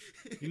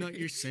 You know,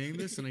 you're saying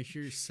this, and I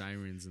hear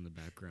sirens in the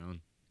background.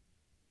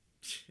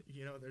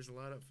 You know, there's a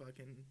lot of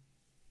fucking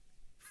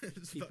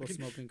there's People fucking-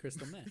 smoking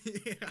crystal meth.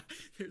 Yeah,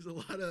 there's a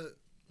lot of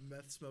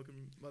meth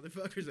smoking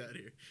motherfuckers out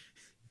here.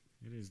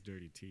 It is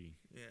dirty tea.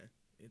 Yeah,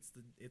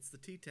 it's the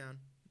T-town.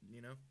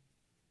 You know,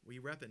 we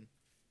reppin'.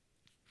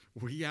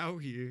 We out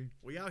here.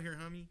 We out here,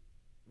 homie.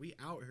 We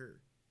out here.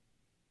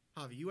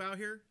 Javi, you out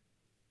here?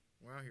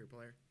 We're out here,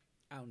 player.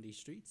 Out in these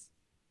streets.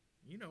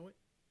 You know it.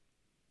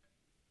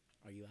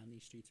 Are you out in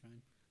these streets,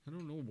 Ryan? I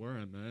don't know where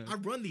I'm at. I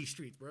run these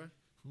streets, bruh.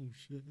 Oh,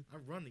 shit. I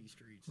run these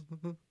streets.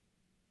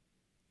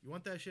 You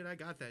want that shit? I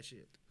got that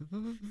shit.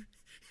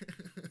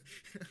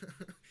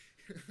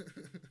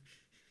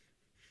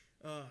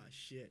 Oh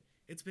shit!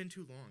 It's been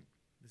too long.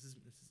 This is.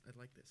 I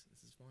like this.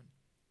 This is fun.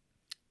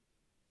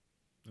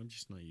 I'm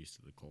just not used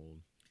to the cold.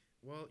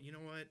 Well, you know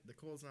what? The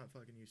cold's not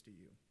fucking used to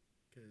you,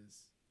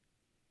 cause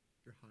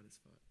you're hot as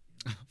fuck.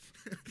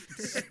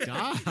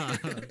 Stop.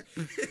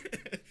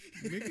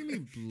 Making me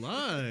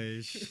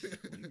blush.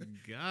 Oh my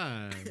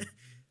God.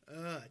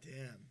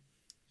 Damn.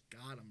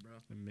 Got him, bro.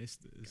 I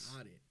missed this.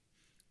 Got it.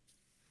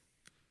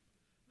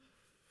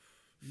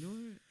 You know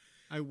what?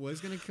 I was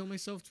going to kill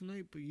myself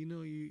tonight, but you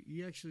know,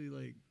 you actually,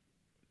 like,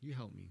 you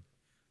helped me.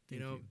 Thank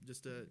you know,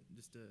 just a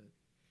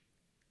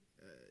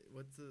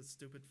what's the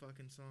stupid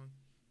fucking song?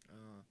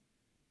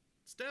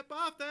 Step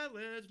off that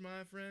ledge,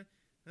 my friend.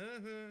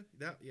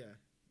 That one.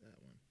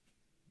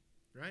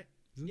 Right?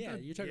 Isn't Yeah,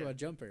 that- you're talking yeah. about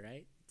Jumper,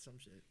 right? Some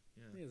shit.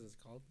 I Yeah. think this is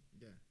called.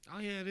 Yeah. Oh,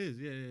 yeah, it is.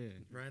 Yeah, yeah, yeah.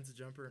 Ryan's a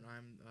jumper, and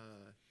I'm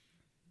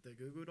the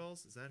Goo Goo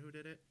Dolls. Is that who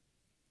did it?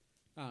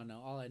 I don't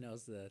know. All I know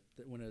is the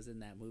when it was in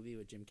that movie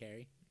with Jim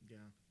Carrey. Yeah.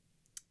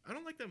 I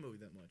don't like that movie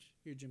that much.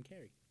 You're Jim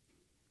Carrey.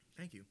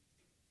 Thank you.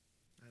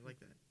 I like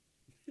that.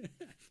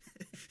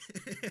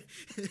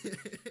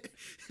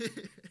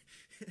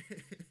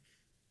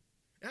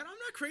 And I'm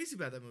not crazy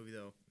about that movie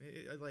though.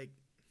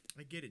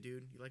 I get it,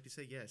 dude. You like to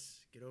say yes.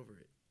 Get over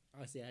it.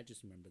 Oh, see, I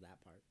just remember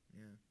that part.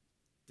 Yeah.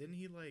 Didn't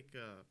he like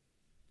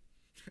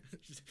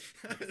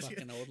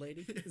Fucking old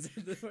lady. Is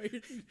that the part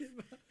you're thinking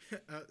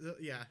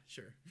about? yeah,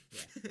 sure.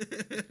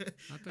 Yeah.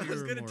 I you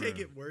was were gonna more, take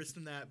it worse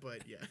than that,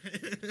 but yeah.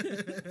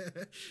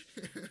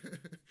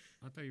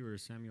 I thought you were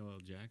Samuel L.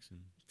 Jackson.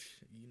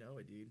 You know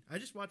it, dude. I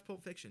just watched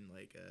Pulp Fiction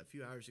like a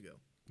few hours ago.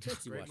 Of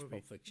course you Great watched movie.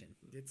 Pulp Fiction.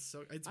 It's I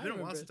been a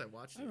while remember- since I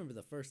watched I it. remember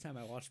the first time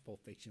I watched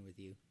Pulp Fiction with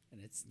you,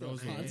 and it still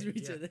was haunts the-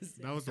 me yeah. to this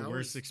day. That was the That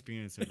worst was-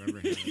 experience I've ever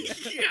had.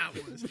 Yeah,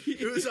 it was.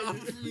 It was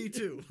awful for me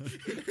too.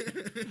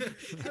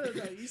 I don't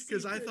know, you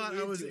Because I seemed thought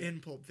really I was into it. in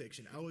Pulp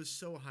Fiction. I was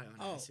so high on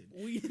Oh, acid.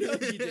 we know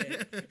you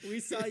did. We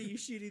saw you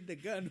shooting the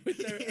gun with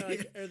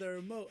or the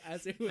remote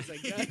as it was a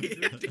gun.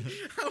 Yeah,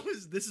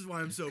 dude. This is why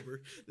I'm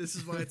sober. This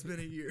is why it's been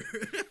a year.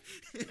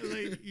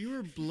 Like, you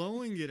were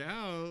blowing it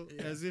out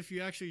Yeah. as if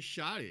you actually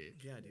shot it.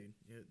 Yeah, dude.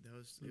 It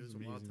was That was a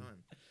wild amazing.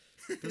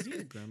 time. Does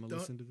your grandma Don't-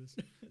 listen to this?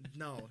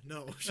 No,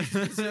 she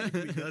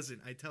specifically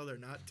doesn't. I tell her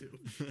not to,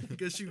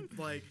 because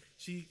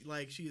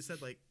she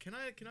said like, can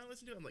I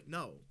listen to it? I'm like,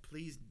 no,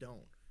 please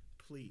don't,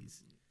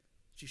 please.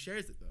 She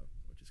shares it though,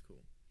 which is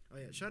cool. Oh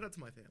yeah, shout out to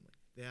my family.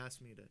 They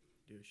asked me to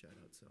do a shout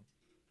out, so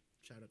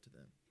shout out to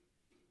them.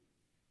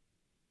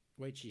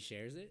 Wait, she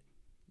shares it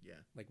Yeah,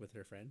 like with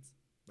her friends.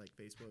 like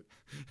Facebook.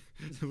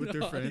 With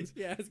their No, friends?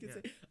 Yeah, I was gonna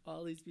Yeah. say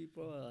all these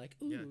people are like,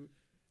 ooh,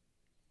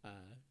 Yeah.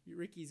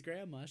 Ricky's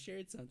grandma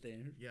shared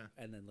something. Yeah,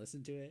 And then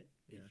listen to it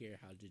and Yeah. hear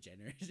how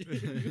degenerate.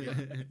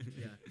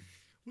 yeah.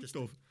 What Just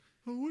the?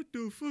 What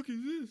the fuck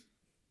is this?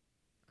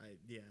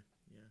 Yeah.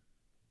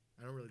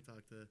 I don't really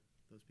talk to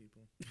those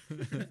people.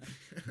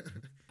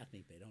 I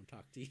think they don't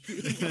talk to you.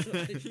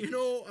 You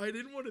know, I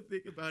didn't want to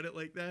think about it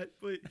like that,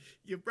 but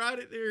you brought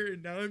it there,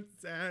 and now I'm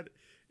sad.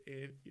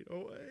 And you know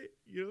what?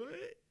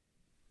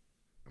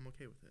 I'm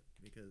okay with it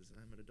because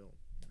I'm an adult.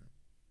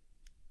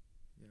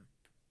 You know?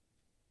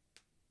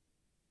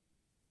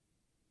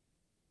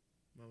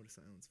 Yeah. Moment of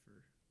silence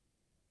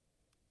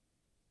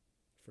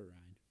for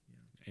Ryan.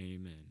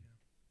 Amen.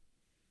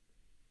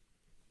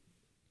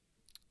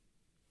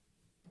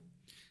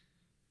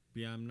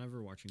 But yeah, I'm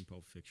never watching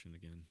Pulp Fiction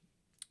again.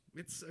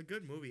 It's a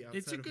good movie. Outside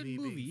It's a of good me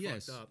movie, being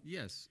yes. fucked up.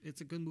 Yes,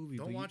 it's a good movie.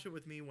 Don't but watch it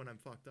with me when I'm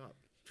fucked up.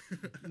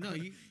 No,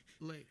 you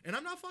like. And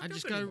I'm not fucked I up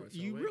just got anymore. So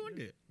you wait, ruined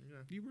yeah, it. Yeah,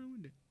 You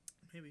ruined it.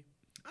 maybe.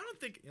 I don't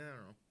think. Yeah, I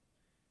don't know.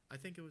 I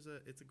think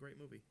it's a great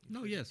movie. You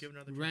No, should yes. Give it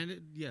another try.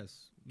 Granted,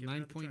 yes. Give it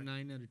another try.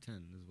 9.9 out of 10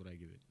 is what I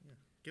give it. Yeah.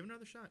 Give it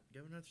another shot.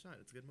 Give it another shot.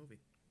 It's a good movie.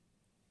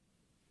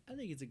 I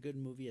think it's a good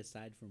movie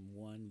aside from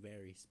one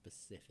very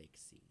specific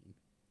scene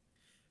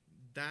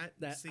That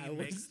that scene I was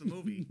makes the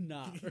movie.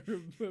 not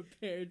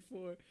prepared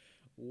for,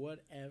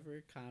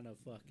 whatever kind of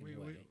fucking Wait,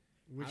 way. wait,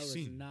 which I was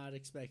scene? not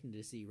expecting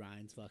to see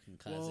Ryan's fucking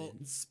cousin. Well,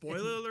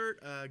 spoiler alert: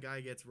 a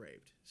guy gets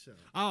raped. So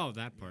Oh,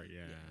 that part,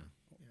 yeah.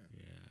 yeah,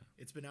 Yeah.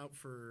 it's been out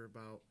for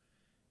about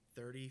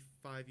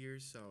 35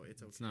 years, so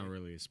it's okay. It's not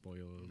really a spoiler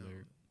No.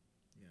 alert.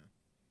 Yeah,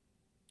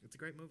 it's a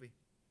great movie.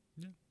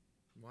 Yeah.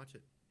 Watch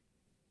it.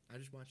 I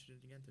just watched it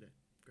again today.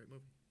 Great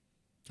movie.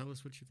 Tell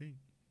us what you think.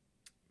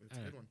 It's a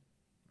good one.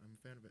 I'm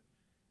a fan of it.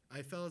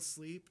 I fell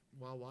asleep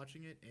while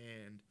watching it,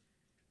 and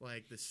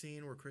like the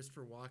scene where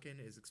Christopher Walken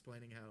is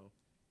explaining how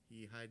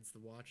he hides the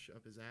watch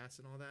up his ass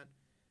and all that,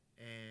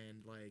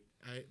 and like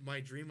my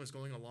dream was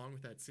going along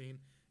with that scene.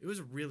 It was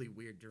a really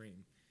weird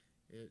dream.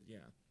 Yeah.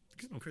 What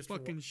kind of Christopher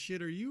fucking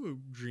shit are you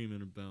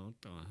dreaming about?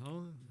 The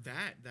hell?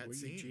 That Were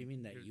scene. you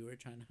dreaming that It- you were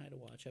trying to hide a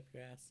watch up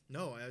your ass?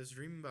 No, I was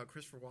dreaming about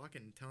Christopher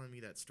Walken telling me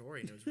that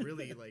story, and it was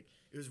really like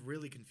it was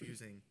really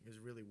confusing. It was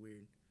really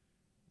weird.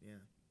 Yeah.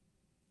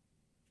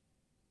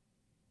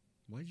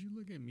 Why'd you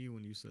look at me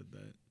when you said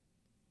that?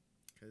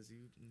 Because you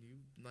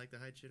like to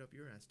hide shit up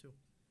your ass too.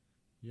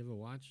 You have a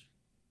watch?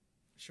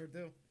 Sure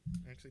do.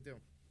 I actually do.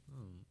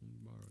 Oh, let me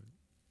borrow it.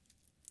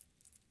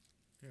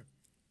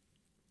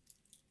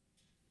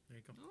 There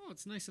you go. Oh,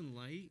 it's nice and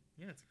light.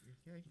 Yeah,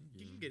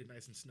 you can get it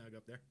nice and snug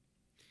up there.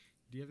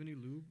 Do you have any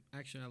lube?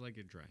 Actually, I like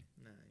it dry.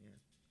 Nah, yeah.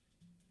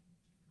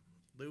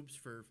 Lube's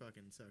for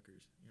fucking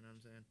suckers. You know what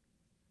I'm saying?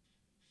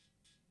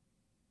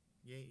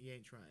 You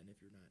ain't trying if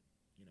you're not,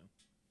 you know.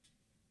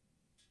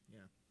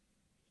 Yeah.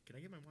 Can I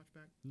get my watch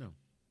back? No.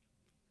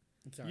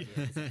 I'm sorry.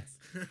 Yeah. Yeah. Ass.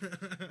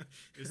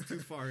 It's too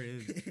far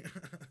in.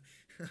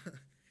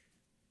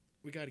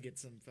 We got to get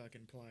some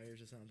fucking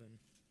pliers or something.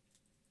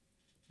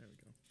 There we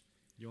go.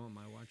 You want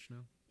my watch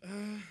now?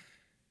 No.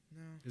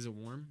 Is it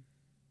warm?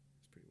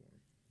 It's pretty warm.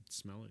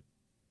 Smell it.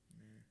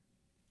 Nah.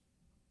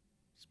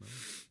 Smell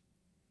it.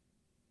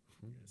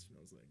 Yeah, it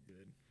smells like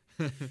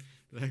good.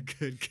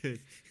 That good.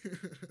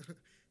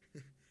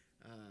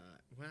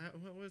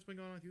 What's been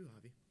going on with you,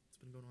 Javi? What's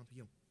been going on with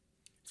you?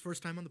 It's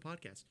first time on the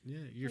podcast. Yeah,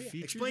 you're Oh, yeah.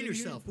 featured. Explain in here?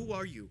 yourself. Who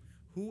are you?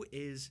 Who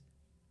is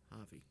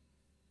Javi?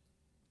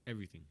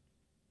 Everything.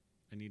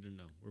 I need to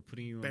know. We're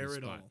putting you on Bear the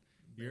it spot. all.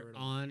 You're Bear it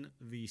all. on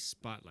the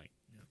spotlight.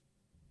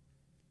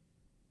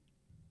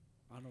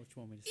 I don't know what you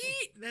want me to say.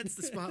 Eat! That's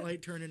the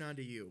spotlight turning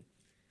onto you.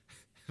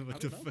 What I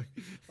the don't know.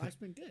 fuck? Life's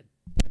been good.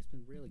 Life's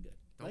been really good.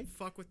 Don't Life,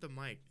 fuck with the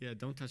mic. Yeah,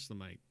 don't touch the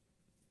mic.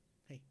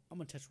 hey, I'm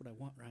gonna touch what I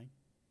want, Ryan.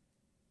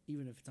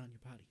 Even if it's on your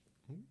body.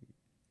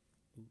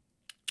 Ooh.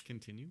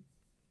 Continue.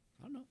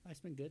 I don't know. Life's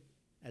been good.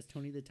 As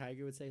Tony the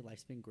Tiger would say,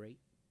 life's been great.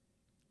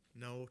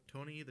 No,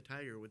 Tony the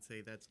Tiger would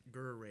say that's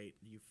rate,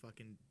 you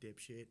fucking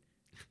dipshit.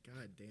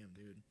 God damn,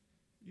 dude.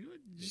 You know what?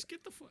 Just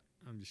get the fuck.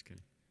 I'm just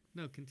kidding.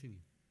 No, continue.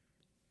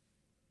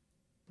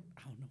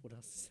 I don't know what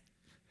else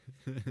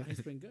to say.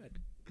 Life's been good.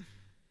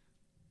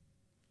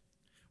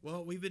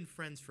 Well, we've been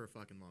friends for a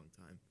fucking long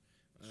time.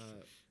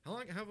 How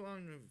long have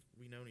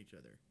we known each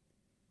other?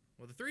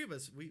 Well, the three of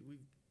us, we've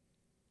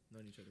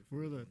known each other for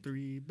We're a the long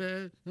three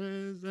best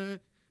friends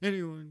that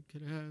anyone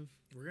could have.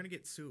 We're gonna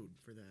get sued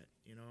for that,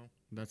 you know?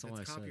 That's all I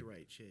That's said.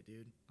 copyright shit,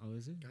 dude. Oh,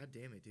 is it? God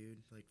damn it, dude.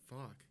 Like,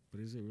 fuck. But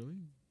is it really?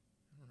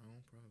 I don't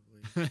know,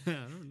 probably.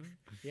 I don't know.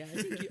 Yeah,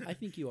 I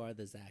think you are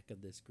the Zach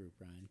of this group,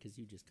 Ryan, because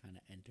you just kind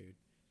of entered.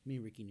 Me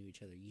and Ricky knew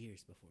each other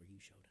years before you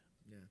showed up,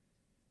 Yeah.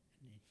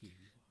 and then here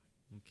you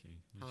Okay.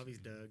 Javi's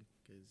Doug,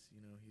 because,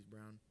 you know, he's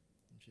brown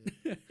and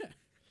shit.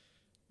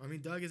 are. I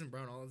mean, Doug isn't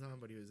brown all the time,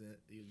 but he was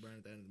brown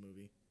at the end of the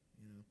movie,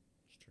 you know?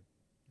 It's true.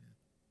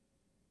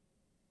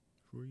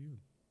 Who are you?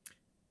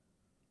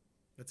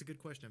 That's a good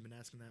question. I've been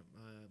asking that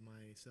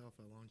myself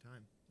a long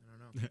time. I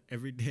don't know.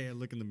 Every day I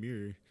look in the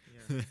mirror.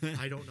 Yeah.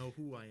 I don't know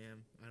who I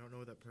am. I don't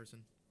know that person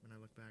when I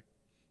look back.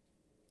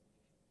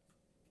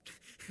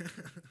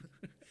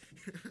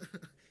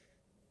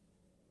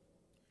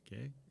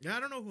 Okay. Yeah, I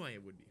don't know who I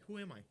would be. Who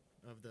am I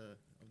of the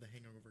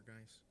Hangover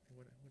guys?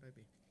 What would I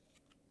be?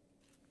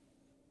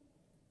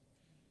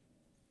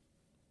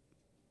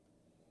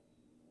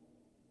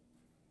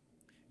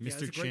 Yeah, Mr.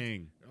 it's a great-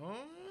 Chang. Oh,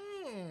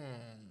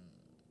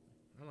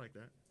 I like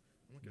that.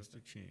 I'm okay with Mr.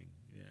 that. Chang.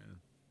 Yeah.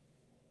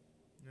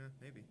 Yeah,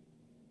 maybe.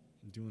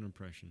 Do an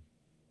impression.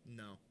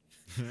 No.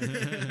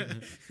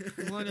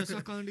 Want to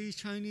suck on these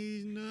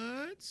Chinese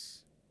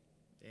nuts?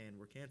 And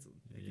we're canceled.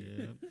 Thank you.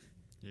 Yep.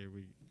 Here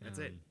we. That's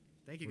it.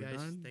 Thank you, We're guys.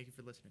 done? Thank you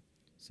for listening.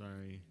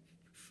 Sorry.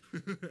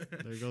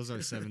 There goes our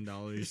 $7.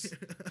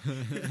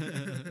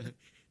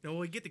 No,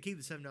 we get to keep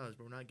the $7, but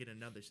we're not getting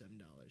another $7.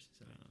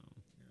 So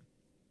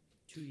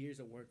 2 years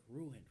of work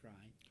ruined,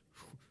 Ryan.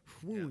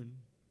 Ruin.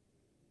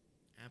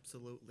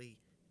 absolutely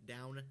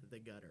down the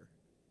gutter.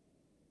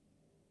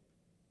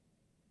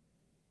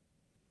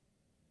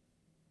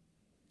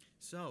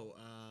 So,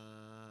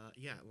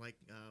 yeah, like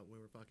we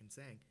were fucking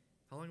saying,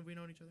 how long have we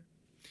known each other?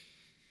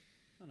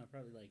 I don't know,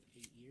 probably like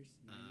 8 years,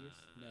 9 years.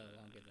 No,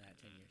 longer than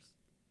that, 10 years.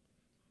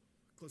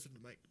 Closer to the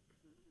mic.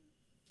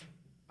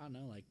 I don't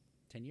know, like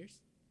 10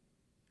 years.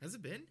 Has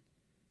it been?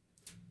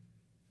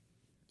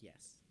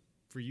 Yes.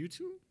 For you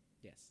two?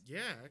 Yes.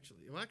 Yeah,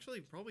 actually. Well,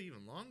 actually, probably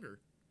even longer.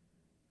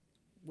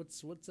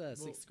 What's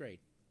sixth grade?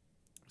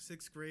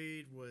 Sixth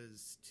grade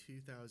was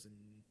 2000.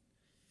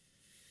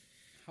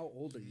 How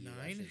old are you?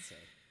 I 9? should say.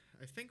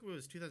 I think it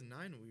was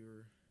 2009 we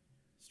were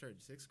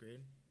started sixth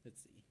grade.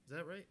 Let's see. Is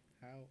that right?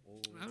 How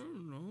old? I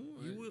don't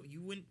know.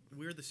 You went.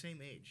 We're the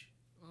same age.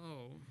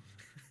 Oh.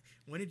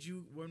 When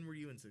were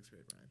you in sixth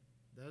grade, Ryan?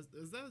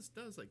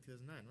 That was like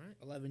 2009, right?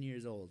 11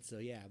 years old. So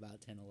yeah,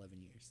 about 10,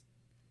 11 years.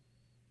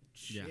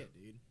 Shit, Yeah.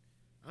 dude.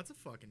 That's a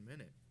fucking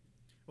minute.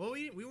 Well,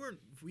 we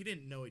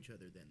didn't know each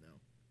other then though.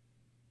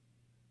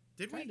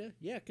 Did we? Kinda.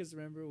 Yeah, because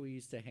remember we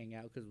used to hang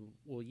out because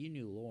you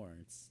knew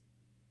Lawrence.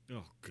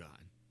 Oh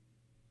God.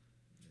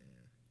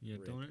 Yeah. Yeah.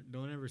 Rip.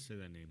 Don't ever say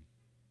that name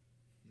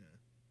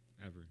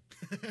Yeah. ever.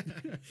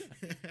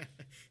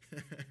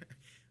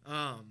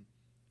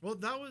 Well,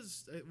 that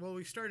was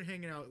we started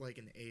hanging out like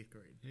in the 8th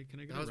grade. Hey, can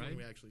I get That a was when ride?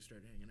 we actually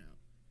started hanging out.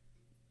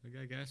 I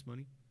got gas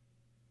money.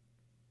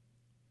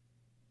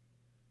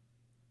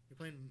 You're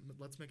playing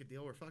Let's Make a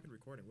Deal. We're fucking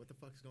recording. What the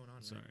fuck's going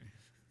on? Sorry.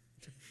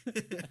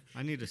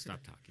 I need to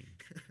stop talking.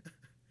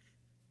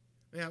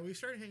 Yeah, we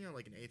started hanging out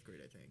like in 8th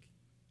grade, I think.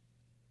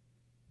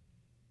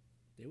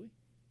 Did we?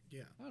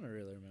 Yeah. I don't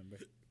really remember.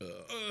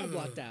 I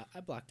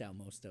blocked out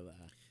most of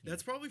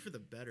That's probably for the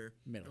better.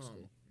 middle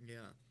school.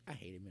 Yeah. I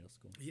hated middle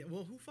school. Yeah,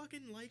 well, who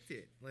fucking liked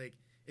it? Like,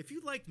 if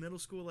you liked middle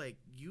school, like,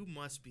 you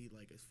must be,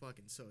 like, a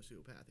fucking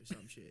sociopath or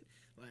some shit.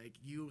 Like,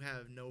 you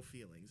have no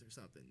feelings or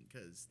something,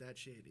 because that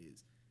shit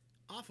is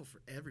awful for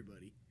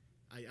everybody,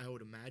 I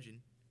would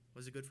imagine.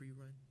 Was it good for you,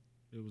 Ryan?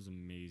 It was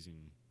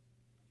amazing.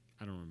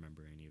 I don't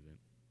remember any of it.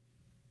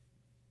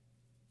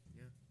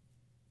 Yeah.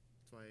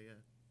 That's why,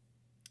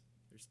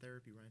 there's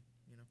therapy, Ryan,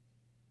 you know?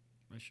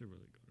 I should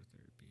really go to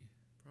therapy.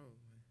 Probably.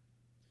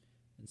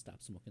 And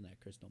stop smoking that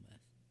crystal meth.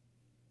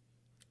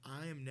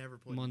 I am never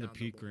putting I'm on the down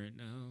peak right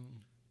now.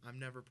 I'm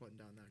never putting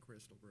down that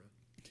crystal, bro.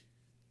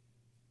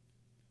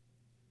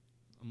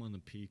 I'm on the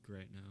peak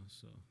right now,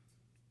 so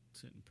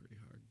it's hitting pretty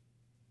hard.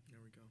 There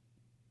we go.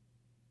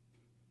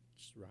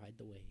 Just ride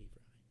the wave,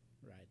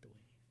 Ryan. Ride the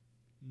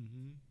wave.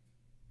 Mm-hmm.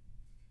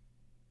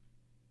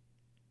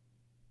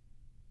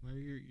 Why are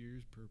your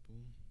ears purple?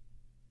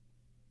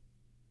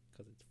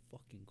 Because it's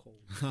fucking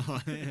cold.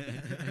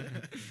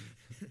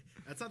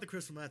 That's not the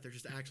crystal meth. They're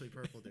just actually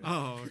purple, dude.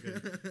 Oh,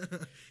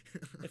 okay.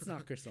 It's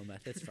not crystal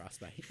meth. It's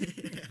frostbite.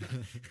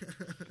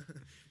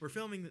 We're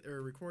filming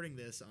or recording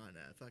this on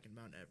fucking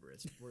Mount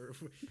Everest.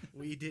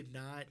 We did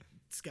not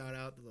scout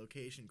out the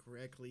location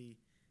correctly.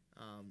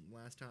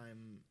 Last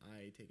time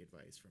I take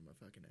advice from a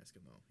fucking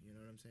Eskimo. You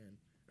know what I'm saying?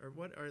 Or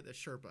what are the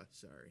Sherpa?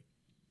 Sorry.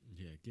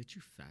 Yeah, get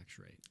your facts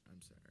right.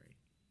 I'm sorry.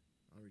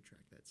 I'll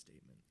retract that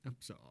statement. I'm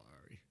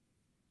sorry.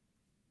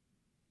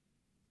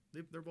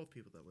 They're both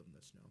people that live in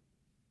the snow.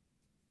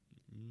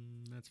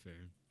 That's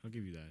fair. I'll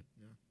give you that.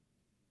 Yeah.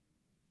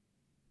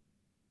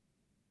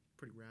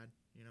 Pretty rad,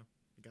 you know?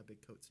 They got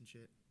big coats and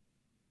shit.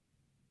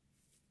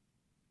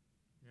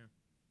 Yeah.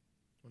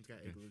 One's got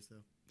Yeah. igloos,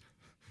 though.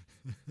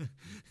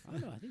 I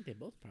don't know. I think they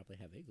both probably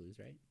have igloos,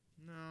 right?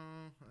 No,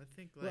 I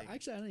think, like... Well,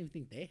 actually, I don't even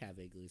think they have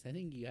igloos. I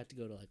think you have to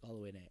go to like all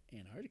the way to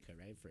Antarctica,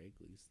 right, for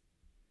igloos.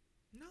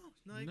 No,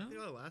 they go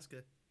to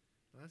Alaska.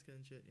 Alaska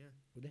and shit, yeah.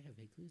 Would they have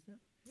igloos though?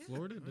 Yeah.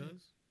 Florida Oh, yeah.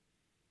 does.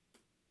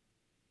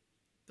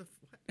 The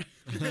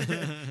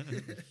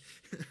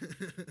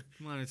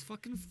Come on, it's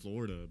fucking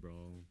Florida, bro.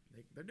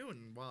 They're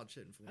doing wild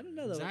shit in I Florida. don't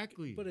know though.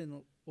 Exactly. But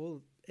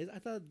I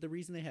thought the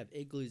reason they have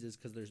igloos is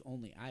because there's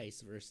only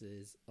ice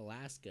versus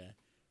Alaska.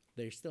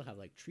 They still have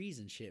like trees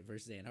and shit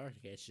versus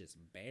Antarctica. It's just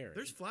barren.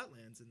 There's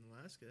flatlands in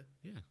Alaska.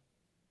 Yeah,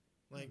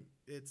 Like,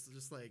 it's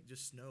just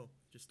snow.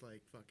 Just,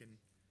 like, fucking,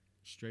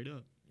 straight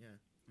up. yeah.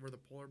 Where the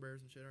polar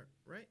bears and shit are.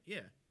 Right? Yeah.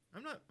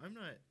 I'm not,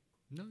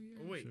 No, yeah.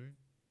 Oh, wait. Sure.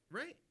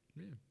 right?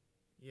 Yeah.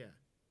 Yeah.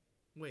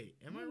 Wait,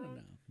 am I don't wrong?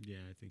 know. Yeah,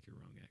 I think you're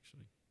wrong.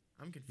 Actually,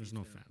 I'm confused. there's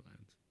no now. fat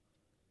lands.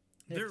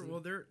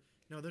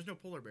 There's no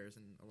polar bears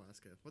in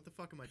Alaska. What the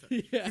fuck am I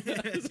talking? Yeah.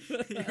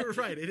 You're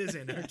right. It is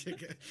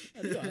Antarctica.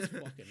 I knew I was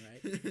fucking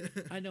right.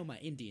 I know my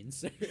Indians,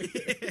 sir.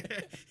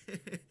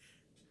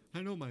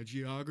 I know my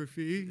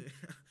geography.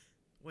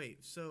 Wait,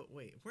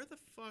 where the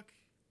fuck?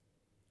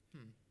 I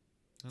don't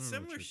know what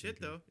Similar you're shit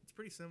thinking. though. It's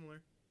pretty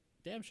similar.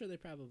 Damn sure they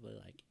probably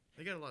like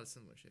They got a lot of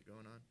similar shit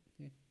going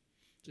on.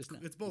 just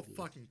not. It's both igloos.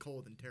 fucking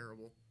cold and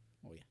terrible.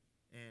 Oh yeah.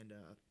 And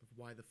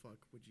why the fuck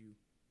would you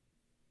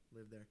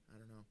live there? I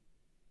don't know.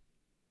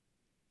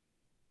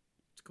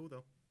 It's cool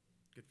though.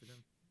 Good for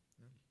them.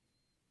 Yeah.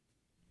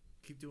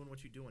 Keep doing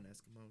what you're doing,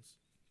 Eskimos.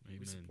 Amen.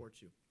 We support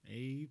you.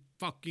 A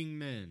fucking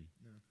man.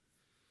 No.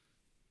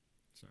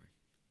 Sorry,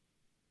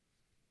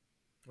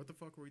 What the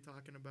fuck were we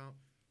talking about?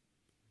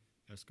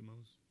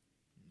 Eskimos.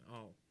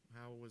 Oh,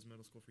 how was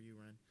middle school for you,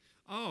 Ryan?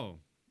 Oh.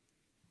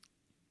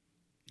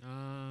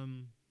 I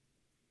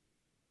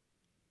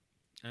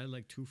had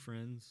like 2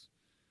 friends.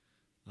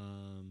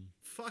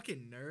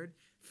 Fucking nerd.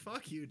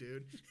 Fuck you,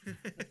 dude.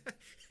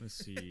 Let's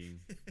see.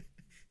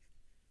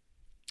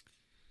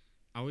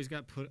 I always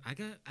got put. I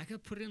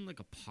got put in like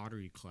a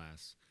pottery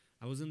class.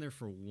 I was in there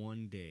for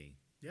 1 day.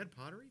 You had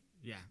pottery?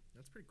 Yeah,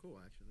 That's pretty cool,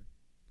 actually.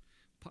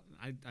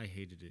 I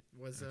hated it.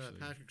 Was actually.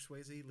 Patrick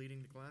Swayze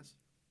leading the class?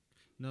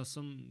 No,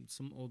 some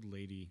old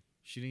lady.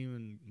 She didn't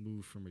even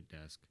move from her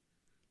desk.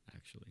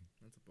 Actually,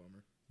 That's a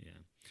bummer. yeah.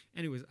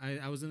 Anyways,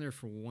 I was in there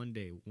for 1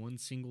 day, one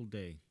single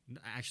day.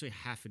 Actually,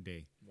 half a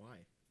day, Why?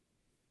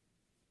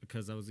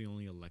 because that was the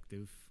only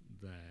elective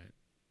that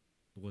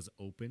was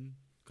open.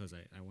 Because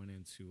I went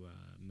into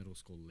middle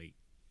school late,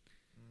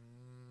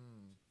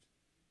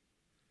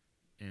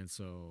 and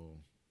so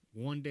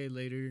 1 day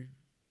later,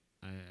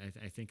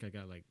 I think I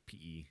got like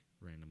PE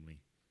randomly.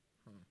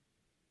 Huh.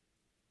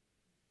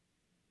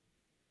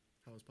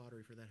 How was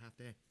pottery for that half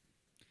day?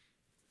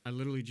 I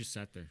literally just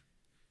sat there.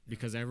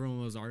 Because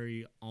everyone was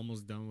already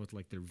almost done with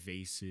like their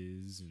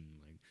vases and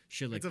like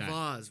shit like It's a that.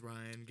 vase,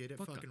 Ryan. Get it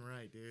Fuck fucking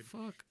right, dude.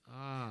 Fuck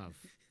off.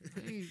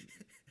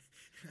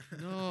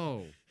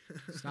 No.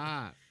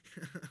 Stop.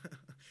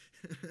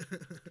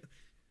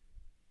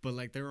 But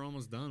like they were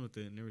almost done with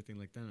it and everything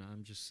like that. And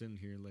I'm just sitting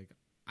here like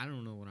I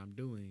don't know what I'm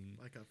doing.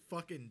 Like a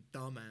fucking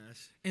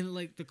dumbass. And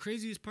like the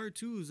craziest part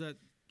too is that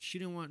she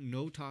didn't want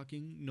no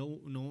talking, no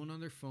one on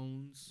their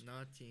phones.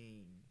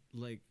 Nothing.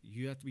 Like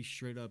you have to be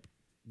straight up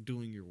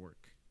doing your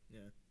work. Yeah.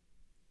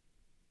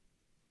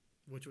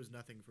 Which was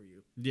nothing for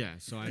you. Yeah,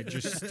 so I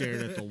just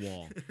stared at the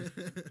wall.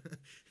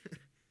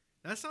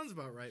 That sounds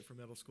about right for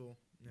middle school.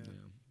 Yeah.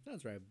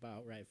 Sounds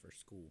about right for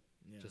school,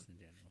 Yeah. just in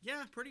general.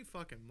 Yeah, pretty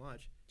fucking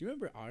much. Do you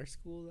remember our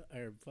school,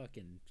 or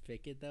fucking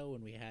Fickett, though,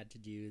 when we had to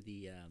do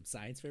the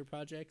science fair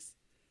projects?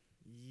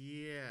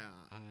 Yeah.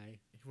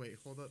 Wait,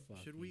 hold up. Should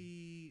fucking-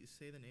 we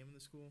say the name of the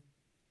school?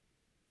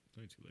 It's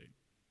way too late.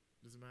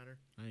 Does it matter?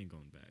 I ain't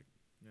going back.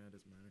 Yeah, it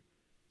doesn't matter.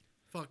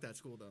 Fuck that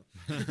school, though.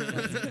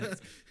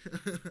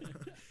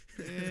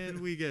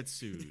 And we get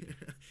sued.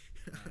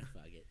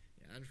 Fuck it.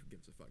 Yeah, I just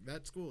gives a fuck.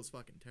 That school is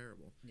fucking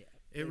terrible. Yeah.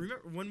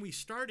 Remember when we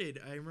started?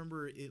 I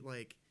remember it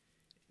like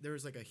there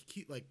was like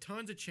like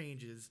tons of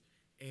changes,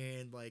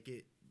 and like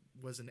it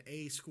was an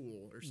A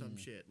school or some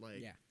shit,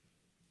 like Yeah.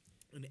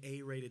 an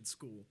A-rated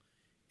school.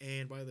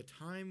 And by the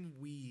time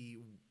we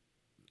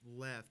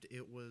left,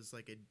 it was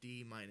like a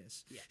D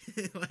minus. Yeah.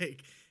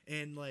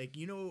 like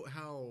you know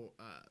how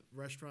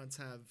restaurants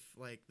have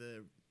like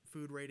the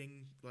food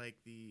rating like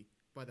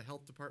by the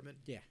health department.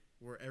 Yeah.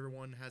 Where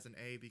everyone has an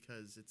A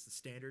because it's the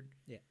standard.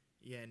 Yeah.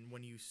 Yeah, and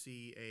when you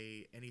see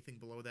anything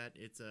below that,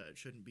 it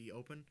shouldn't be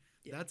open.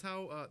 Yeah. That's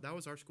how that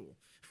was our school.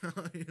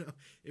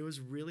 It was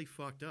really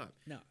fucked up.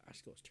 No, our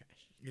school's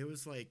trash. It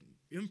was like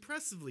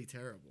impressively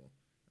terrible.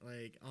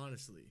 Like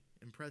honestly,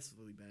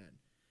 impressively bad.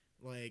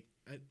 Like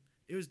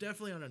it was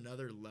definitely on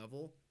another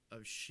level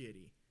of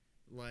shitty.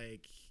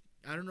 Like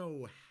I don't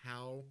know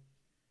how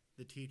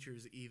the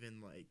teachers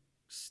even like.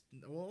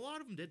 Well, a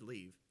lot of them did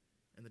leave,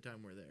 in the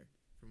time we're there,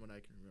 from what I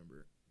can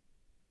remember.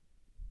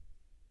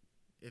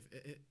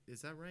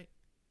 Is that right?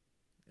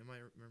 Am I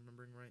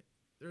remembering right?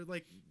 They're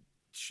like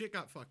shit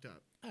got fucked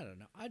up. I don't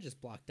know. I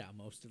just blocked out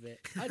most of it.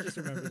 I just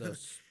remember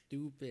those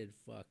stupid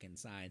fucking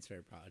science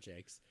fair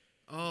projects.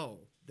 Oh,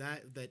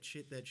 that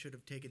shit that should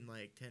have taken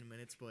like 10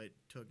 minutes but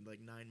took like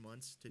 9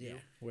 months to do.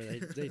 Where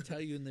they tell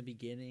you in the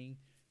beginning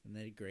and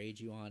they grade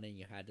you on it and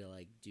you had to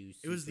like do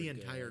It was the super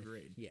entire good.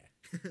 grade. Yeah.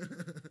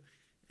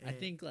 I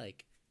think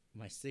like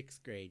my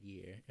 6th grade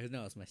year.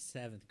 No, it's my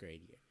 7th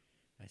grade year.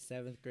 My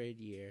 7th grade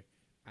year,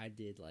 I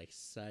did like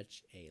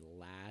such a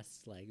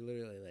last, like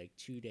literally like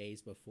 2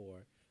 days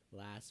before,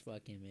 last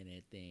fucking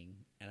minute thing.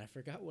 And I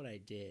forgot what I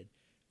did,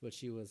 but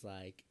she was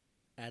like,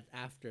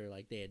 after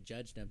like they had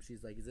judged them,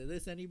 she's like, "Is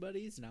this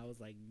anybody's?" And I was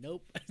like,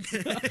 "Nope."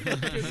 She's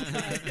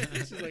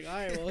like, "All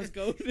right, well, let's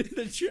go to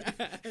the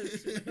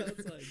trash." And I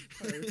was like,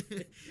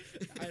 "Perfect."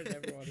 I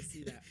never want to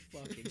see that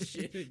fucking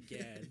shit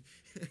again.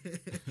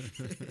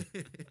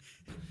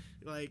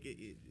 Like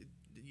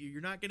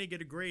you're not gonna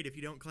get a grade if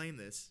you don't claim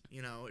this.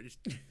 You know, just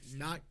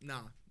nah.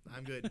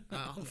 I'm good.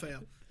 I'll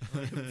fail. I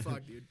don't give a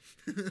fuck, dude.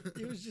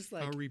 It was just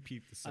like I'll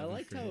repeat the I 7th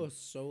liked grade. how it was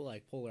so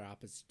like polar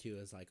opposite too.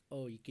 It's like,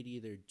 oh, you could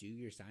either do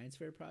your science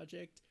fair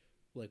project,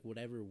 like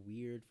whatever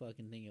weird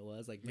fucking thing it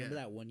was. Like remember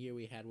Yeah. that one year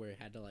we had where it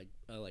had to like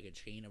a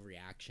chain of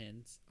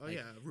reactions. Oh Like,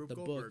 yeah, Rube the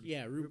Goldberg. book.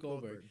 Yeah, Rube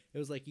Goldberg. It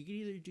was like you could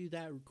either do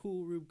that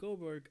cool Rube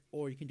Goldberg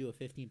or you can do a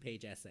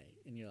 15-page essay,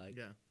 and you're like,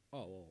 Yeah.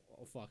 oh,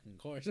 well, fucking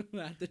course I'm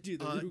gonna have to do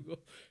the Rube Goldberg.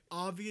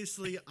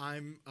 Obviously,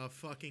 I'm a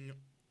fucking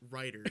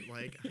writer.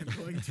 Like I'm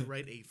going to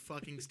write a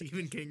fucking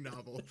Stephen King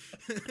novel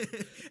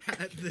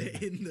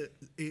in the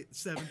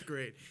 7th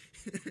grade.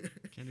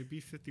 Can it be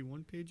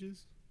 51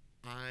 pages?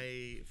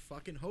 I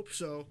fucking hope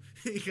so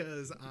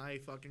because I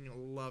fucking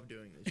love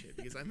doing this shit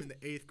because I'm in the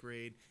 8th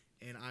grade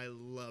and I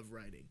love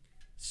writing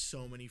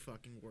so many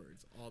fucking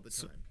words all the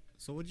time.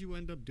 So what'd you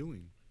end up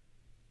doing?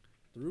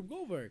 The Rube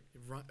Goldberg.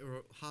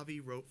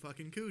 Javi wrote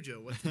fucking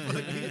Cujo. What the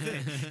fuck do you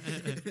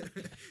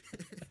think?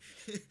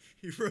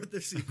 He wrote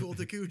the sequel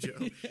to Cujo.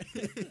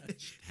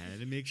 Had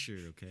to make sure,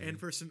 okay? And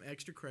for some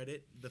extra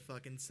credit, the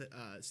fucking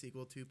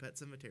sequel to Pet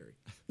Sematary.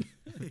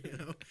 You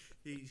know,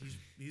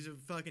 he's a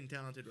fucking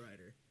talented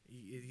writer.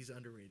 He's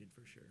underrated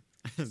for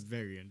sure.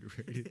 Very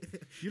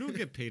underrated. You don't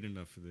get paid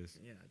enough for this.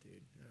 Yeah,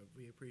 dude.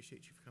 We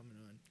appreciate you for coming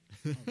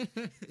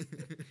on.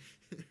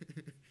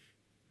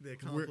 The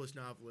accomplished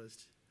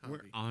novelist. We're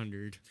Hobby.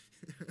 honored.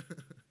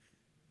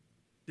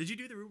 Did you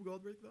do the Rube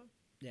Goldberg though?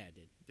 Yeah, I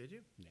did. Did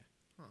you? Yeah.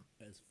 Huh.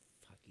 It was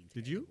fucking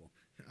Did you? terrible.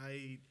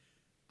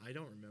 I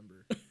don't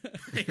remember.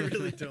 I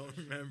really don't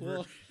remember.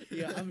 Well,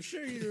 yeah, I'm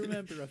sure you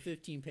remember a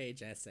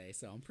 15-page essay,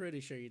 so I'm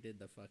pretty sure you did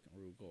the fucking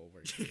Rube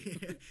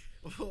Goldberg.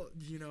 Well,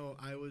 you know,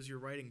 I was your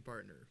writing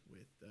partner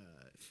with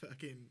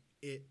fucking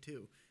It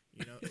too.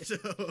 You know, so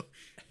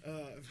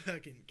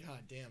fucking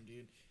goddamn,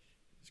 dude,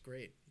 it's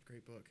great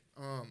book.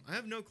 I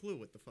have no clue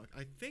what the fuck.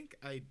 I think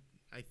I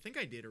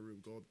did a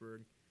Rube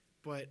Goldberg,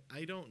 but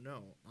I don't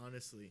know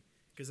honestly,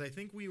 because I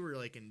think we were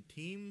like in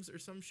teams or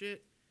some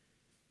shit.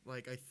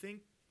 Like I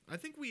think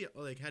we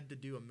like had to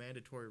do a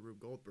mandatory Rube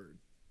Goldberg.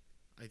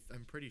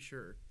 I'm pretty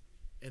sure,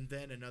 and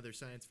then another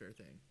science fair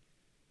thing.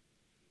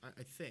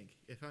 I think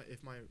if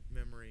my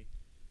memory.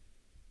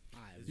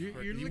 You're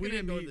we looking didn't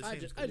at go me- to the I same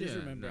just school. Yeah,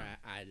 remember no.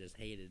 I just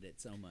hated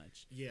it so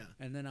much. Yeah.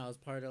 And then I was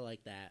part of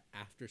like that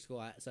after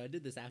school. So I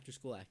did this after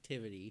school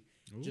activity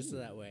just so Ooh.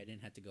 that way I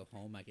didn't have to go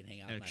home. I can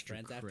hang out with my Extra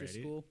friends after credit.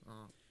 school.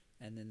 Oh.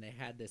 And then they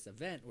had this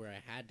event where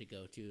I had to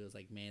go to. It was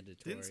like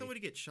mandatory. Didn't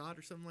somebody get shot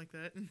or something like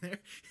that in there?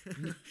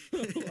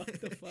 What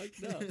the fuck?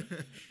 No.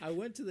 I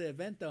went to the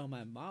event though.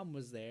 My mom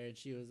was there, and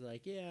she was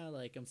like, "Yeah,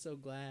 like I'm so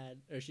glad."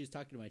 Or she was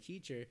talking to my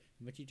teacher,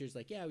 and my teacher's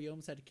like, "Yeah, we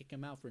almost had to kick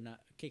him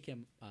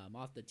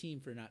off the team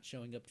for not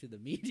showing up to the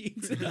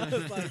meetings." And I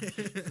was like,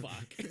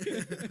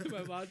 "Fuck."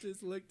 My mom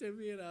just looked at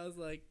me, and I was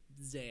like,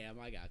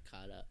 "Damn, I got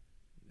caught up."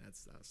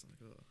 That's like,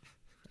 oh,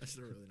 that's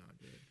really not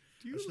good.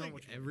 Do you That's not like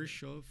what you ever wanna do.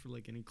 show up for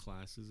like any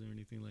classes or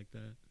anything like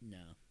that?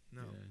 No.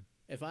 No.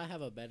 Yeah. If I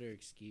have a better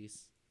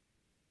excuse,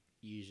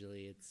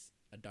 usually it's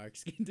a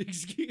dark-skinned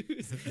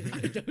excuse.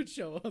 I don't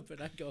show up,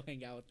 and I go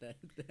hang out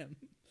with them.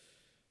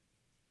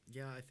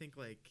 Yeah, I think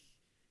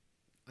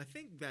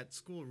that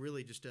school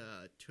really just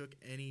took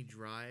any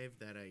drive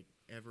that I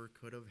ever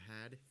could have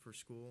had for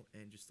school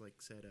and just like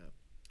said,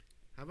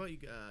 how about you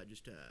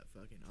just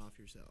fucking off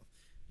yourself,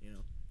 you know?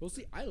 Well,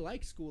 see, I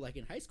like school. Like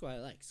in high school, I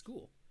liked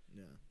school.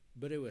 Yeah.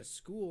 But it was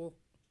school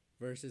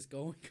versus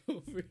going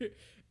over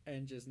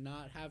and just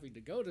not having to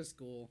go to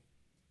school.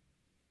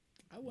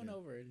 I went Yeah.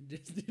 over and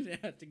just didn't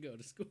have to go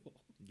to school.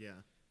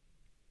 Yeah.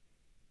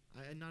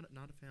 I'm not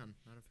a fan.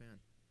 Not a fan.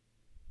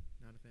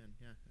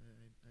 Yeah.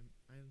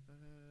 I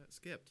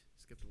skipped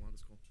a lot of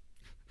school.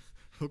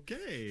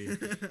 Okay.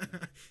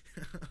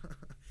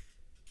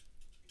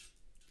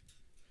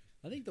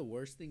 I think the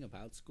worst thing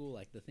about school,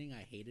 like the thing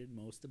I hated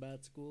most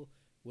about school,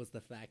 was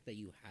the fact that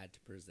you had to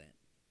present.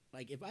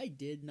 Like, if I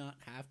did not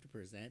have to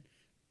present,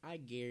 I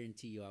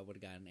guarantee you I would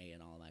have gotten an A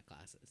in all of my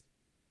classes.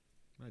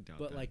 I doubt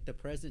But, that. like, the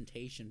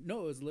presentation...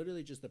 No, it was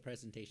literally just the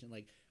presentation.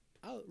 Like,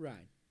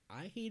 Ryan,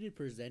 I hated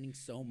presenting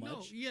so much.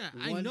 No, yeah,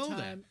 I One know that.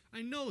 time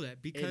I know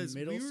that because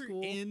middle we were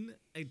school- in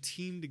a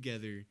team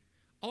together,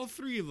 all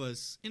three of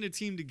us in a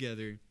team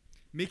together,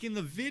 making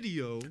the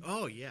video.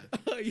 Oh yeah.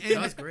 Yeah.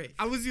 That was great.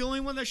 I was the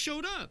only one that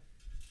showed up.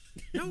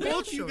 No, we Both all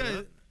you showed guys-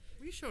 up.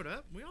 We showed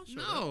up. We all showed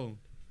up. No,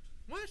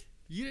 What?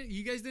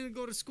 you guys didn't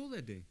go to school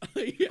that day.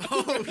 Yeah.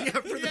 Oh yeah,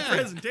 for the Yeah.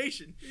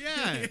 presentation.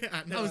 Yeah,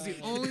 no. I was the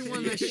only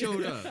one that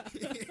showed up.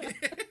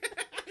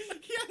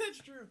 Yeah, that's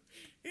true.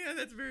 Yeah,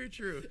 that's very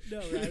true. No,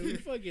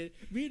 right?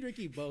 Me and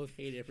Ricky both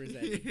hated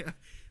presenting. Yeah.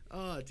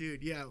 Oh,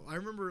 dude. Yeah, I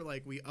remember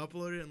like we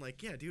uploaded and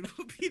like, yeah, dude,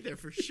 we'll be there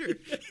for sure.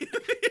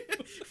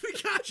 We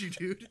got you,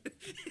 dude.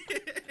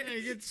 Hey, I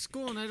get to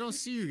school and I don't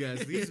see you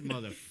guys. These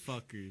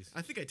motherfuckers.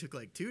 I think I took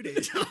like 2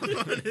 days off,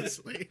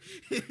 honestly.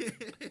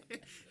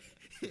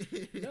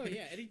 No,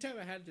 yeah.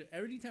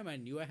 Anytime I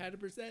knew I had to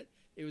present,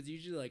 it was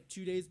usually like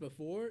 2 days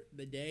before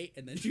the day,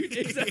 and then 2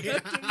 days after.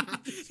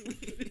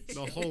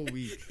 The whole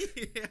week.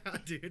 Yeah,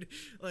 dude.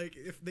 Like,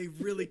 if they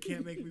really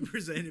can't make me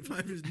present, if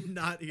I'm just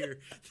not here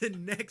the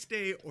next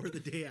day or the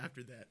day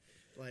after that,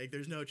 like,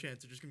 there's no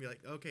chance. They're just gonna be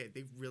like, okay,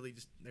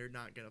 they're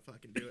not gonna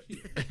fucking do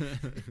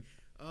it.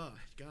 Oh,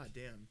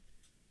 goddamn.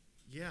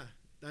 Yeah,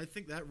 I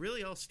think that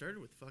really all started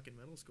with fucking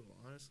middle school,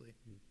 honestly.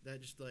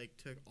 That just, like,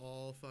 took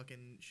all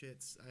fucking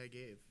shits I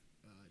gave.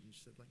 And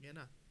just said, like, yeah,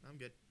 nah, I'm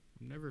good.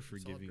 I'm never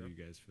forgiving bro. you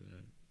guys for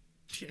that.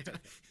 Yeah.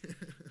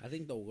 I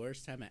think the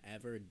worst time I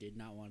ever did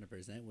not want to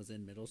present was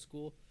in middle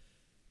school.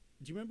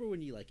 Do you remember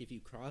when you, like, if you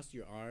crossed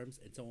your arms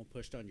and someone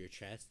pushed on your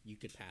chest, you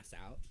could pass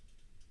out?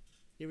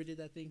 You ever did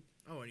that thing?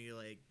 Oh, and you,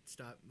 like,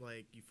 stop,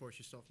 like, you force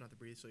yourself not to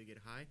breathe so you get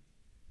high?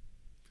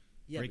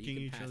 Yeah, but Breaking you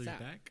each can pass other's out.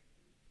 back.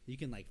 You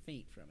can, like,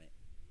 faint from it.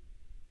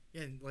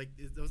 Yeah, and, like,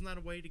 wasn't that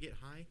a way to get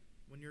high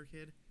when you were a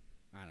kid?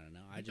 I don't know.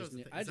 I I think that was just the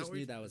knew. thing. I Is that just what knew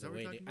you- that is was that a what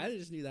way. you're To, talking I about?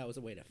 just knew that was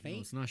a way to No,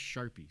 faint. it's not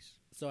Sharpies.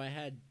 So I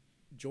had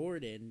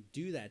Jordan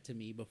do that to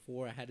me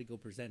before I had to go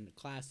present in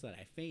class that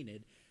I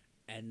fainted,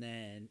 and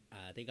then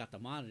they got the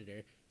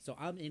monitor. So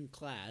I'm in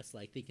class,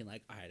 like thinking,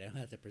 like, all right, I don't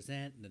have to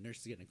present. And the nurse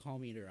is gonna call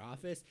me into her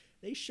office.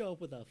 They show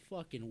up with a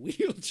fucking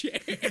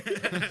wheelchair.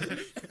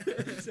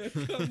 So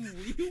come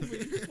wheel me,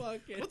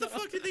 fucking. What the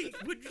fuck did they?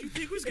 What did you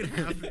think was gonna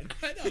happen?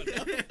 I don't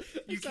know.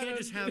 You I thought can't I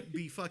just was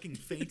be fucking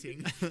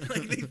fainting.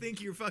 Like they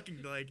think you're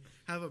fucking like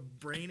have a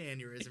brain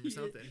aneurysm or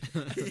something.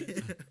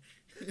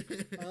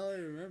 All I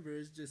remember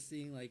is just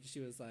seeing like she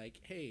was like,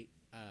 "Hey,"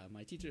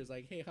 my teacher was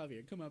like, "Hey,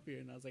 Javier, come up here,"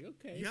 and I was like,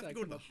 "Okay." You have So to I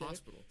go to come the up there.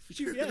 hospital.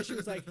 She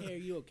was like, "Hey, are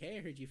you okay?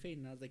 I heard you fainted."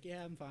 And I was like,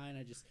 "Yeah, I'm fine.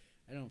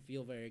 I don't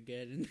feel very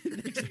good." And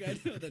next thing I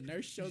know, the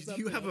nurse shows up.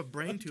 You in have a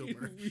brain fucking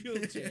tumor.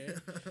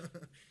 Wheelchair.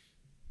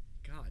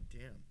 God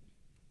damn.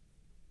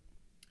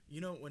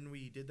 You know when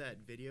we did that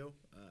video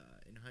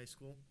in high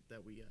school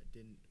that we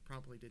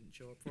promptly didn't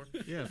show up for?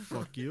 Yeah,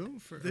 fuck you.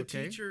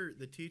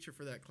 The teacher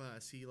for that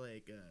class, he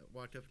like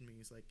walked up to me.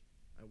 He's like,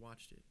 "I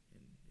watched it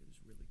and it was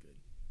really good.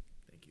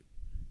 Thank you."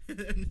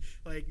 And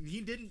like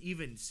he didn't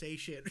even say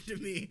shit to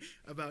me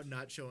about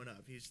not showing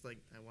up. He's just like,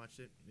 "I watched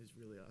it. It was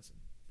really awesome.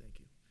 Thank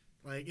you."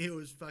 Like it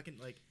was fucking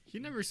like. He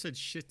never said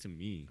shit to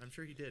me. I'm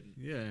sure he didn't.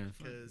 Yeah,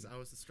 Because I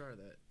was the star of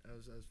that. I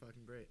was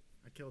fucking great.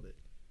 I killed it.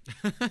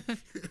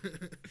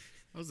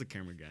 I was the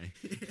camera guy.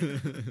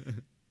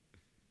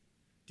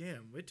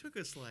 Damn, it took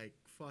us like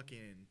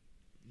fucking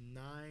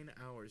 9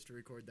 hours to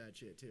record that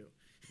shit too.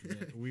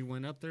 Yeah, we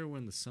went up there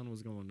when the sun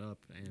was going up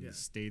and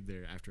stayed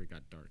there after it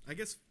got dark. I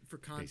guess for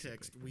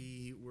context,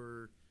 Basically.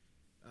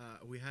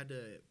 we had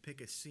to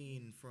pick a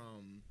scene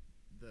from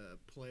the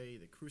play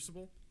The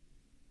Crucible,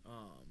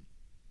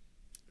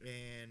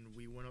 and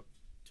we went up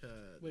to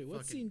Wait,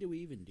 what scene do we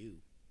even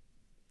do?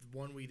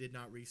 one we did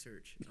not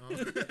research.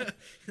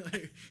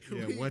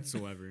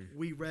 Whatsoever.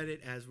 We read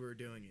it as we were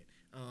doing it.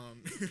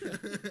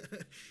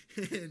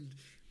 And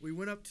we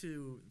went up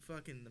to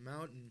fucking the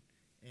mountain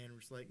and we're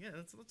just like, yeah,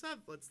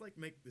 let's like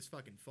make this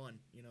fucking fun,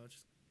 you know,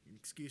 just an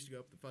excuse to go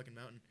up the fucking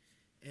mountain.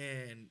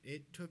 And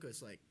it took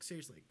us like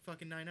seriously like,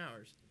 fucking 9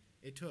 hours.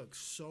 It took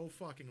so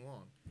fucking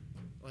long.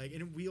 Like,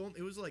 and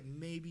it was like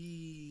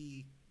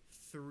maybe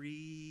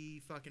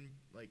 3 fucking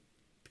like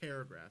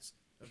paragraphs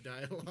of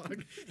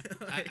dialogue.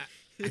 I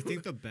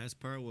think the best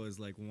part was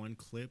like one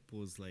clip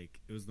was like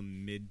it was the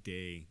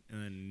midday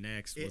and then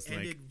next was it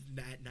ended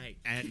at night.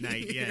 At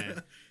night, yeah.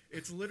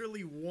 It's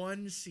literally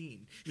one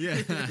scene. Yeah.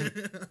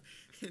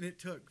 And it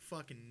took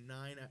fucking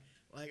 9 hours.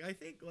 Like I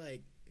think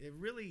like it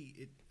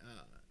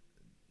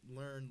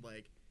learned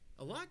like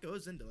a lot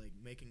goes into like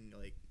making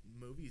like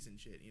movies and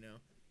shit, you know,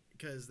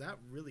 because that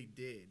really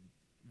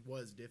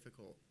was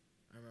difficult.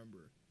 I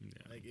remember,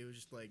 like it was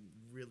just like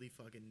really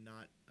fucking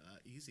not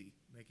easy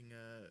making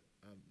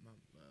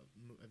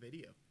a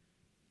video.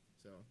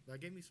 So that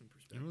gave me some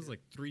perspective. It was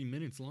like 3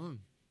 minutes long.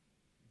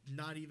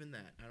 Not even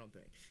that, I don't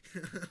think.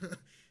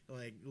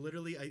 Like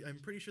literally, I'm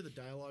pretty sure the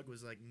dialogue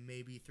was like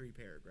maybe 3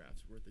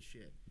 paragraphs worth of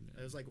shit.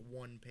 Yeah. It was like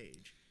 1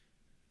 page.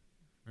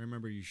 I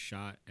remember you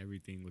shot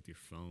everything with your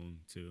phone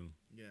too.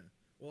 Yeah.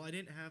 Well, I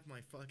didn't have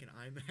my fucking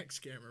IMAX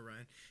camera,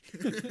 Ryan.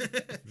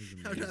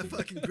 I'm not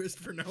fucking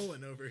Christopher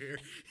Nolan over here.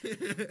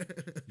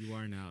 You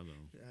are now,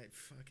 though.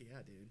 Fuck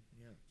yeah, dude.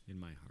 Yeah. In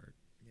my heart.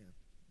 Yeah.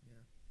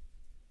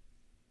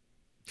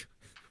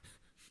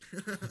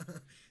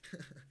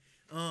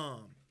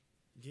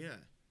 Yeah.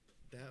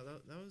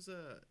 That was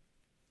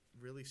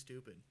really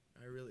stupid.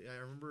 I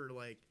remember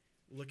like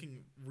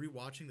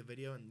rewatching the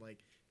video and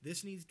like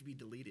this needs to be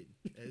deleted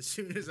as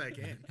soon as I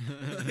can.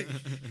 Like,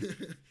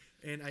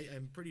 and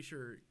I'm pretty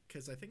sure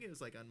because I think it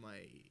was like on my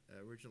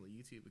original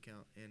YouTube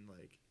account and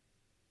like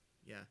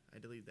yeah, I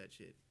deleted that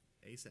shit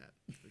ASAP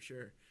for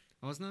sure.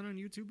 Oh, it's not on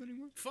YouTube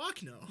anymore?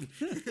 Fuck no.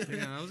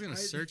 Yeah, I was gonna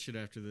search it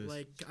after this.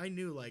 Like I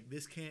knew like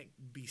this can't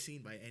be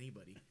seen by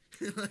anybody.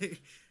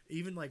 Like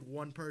even like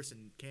one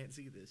person can't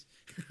see this.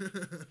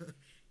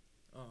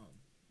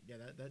 Yeah,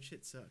 that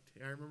shit sucked.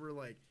 I remember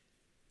like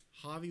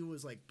Javi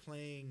was like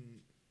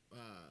playing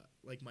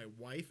like my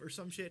wife or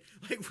some shit.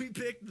 Like we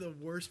picked the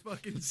worst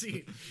fucking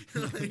scene.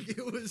 Like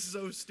it was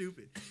so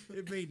stupid.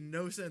 It made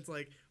no sense.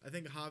 Like I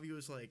think Javi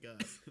was like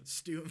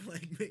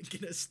like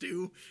making a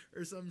stew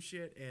or some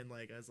shit, and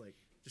like I was like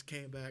just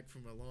came back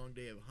from a long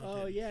day of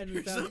hunting. Oh yeah, and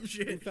we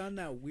found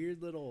that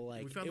weird little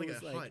like we found like a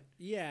hut.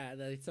 Yeah,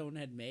 that someone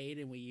had made,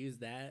 and we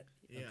used that.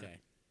 Yeah. Okay.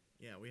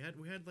 Yeah, we had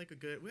like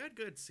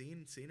good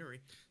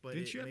scenery. But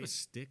didn't you have a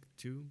stick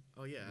too?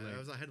 Oh yeah,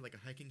 like, I had like a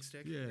hiking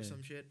stick yeah. or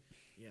some shit.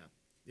 Yeah,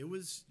 it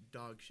was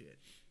dog shit.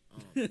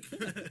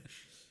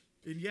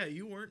 And yeah,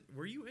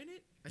 were you in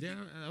it?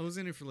 I was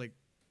in it for like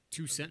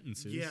 2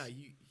 sentences. Yeah,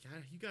 you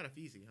got off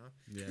easy, huh?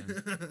 Yeah.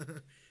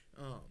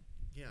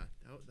 Yeah,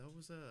 that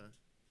was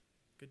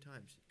good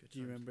times. Good times. Do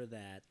you remember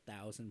that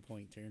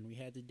 1,000-point turn we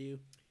had to do?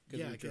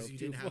 Yeah, because you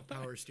didn't have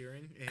power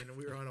steering, and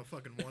we were on a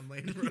fucking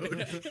 1-lane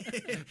road.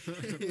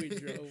 We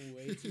drove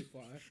way too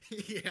far.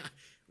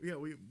 Yeah,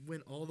 we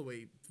went all the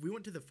way. We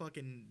went to the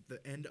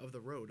end of the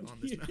road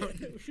on this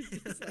mountain.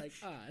 It's like,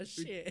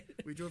 shit.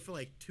 We drove for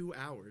like 2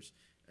 hours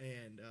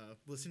and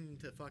listening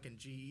to fucking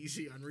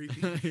G-Eazy on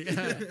repeat.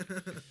 Yeah.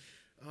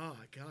 Oh,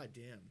 god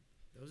damn.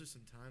 Those are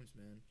some times,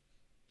 man.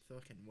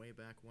 Fucking way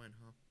back when,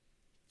 huh?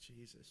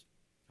 Jesus.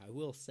 I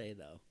will say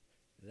though,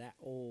 that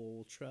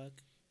old truck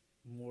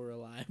more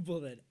reliable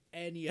than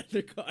any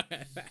other car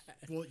I've had.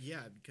 Well,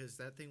 yeah, because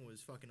that thing was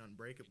fucking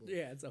unbreakable.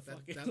 Yeah, it's a That,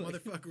 fucking that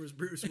motherfucker was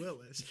Bruce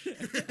Willis.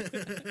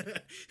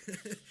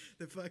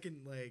 The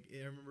fucking, like,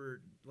 I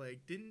remember,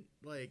 like, didn't,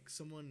 like,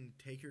 someone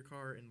take your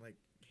car and, like,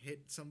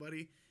 hit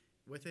somebody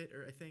with it,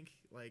 or I think,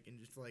 like, and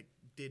just, like,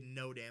 did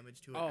no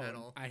damage to it at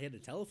all? I hit a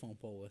telephone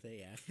pole with it.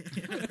 Yeah.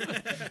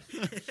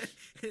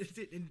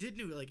 It didn't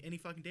do, like, any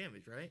fucking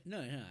damage, right? No,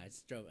 I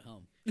just drove it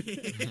home.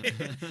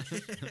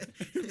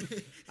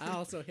 I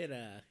also hit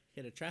a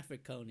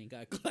traffic cone and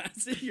got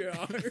glass in your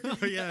arm.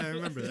 Oh yeah, I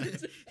remember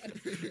that.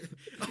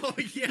 Oh,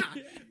 yeah.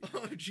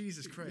 Oh,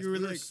 Jesus Christ. You were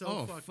like, so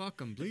 "Oh fucked.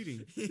 fuck, I'm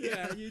bleeding."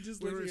 Yeah, you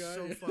just we look were at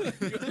so your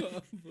fucked.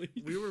 arm.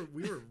 we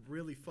were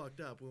really fucked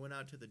up. We went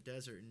out to the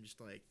desert and just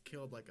like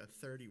killed like a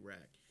 30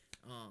 rack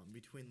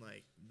between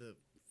like the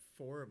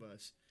four of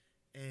us,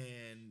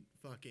 and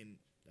fucking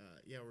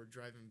yeah, we're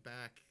driving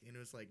back and it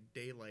was like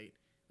daylight.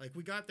 Like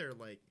we got there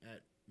like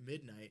at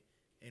midnight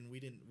and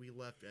we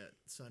left at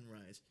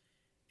sunrise,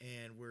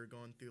 and we're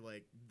going through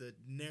like the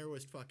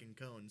narrowest fucking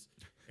cones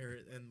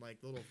and like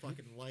little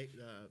fucking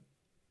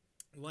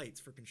lights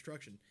for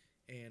construction.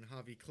 And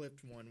Javi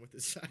clipped one with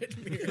his side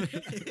mirror.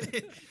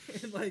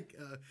 And like,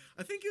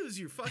 I think it was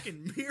your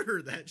fucking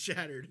mirror that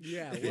shattered.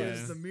 Yeah, it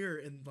was the mirror,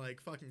 and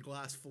like fucking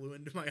glass flew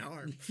into my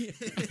arm.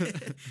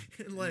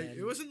 And like, Man.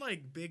 it wasn't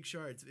like big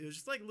shards. It was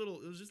just like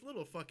little. It was just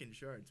little fucking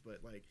shards, but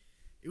like,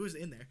 it was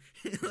in there.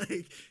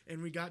 Like,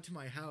 and we got to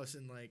my house,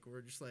 and like,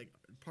 we're just like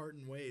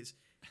parting ways.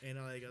 And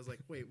I was like,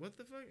 wait, what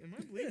the fuck? Am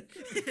I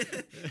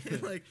bleeding?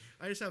 And like,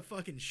 I just have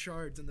fucking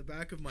shards in the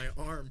back of my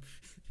arm.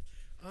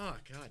 Oh,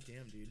 god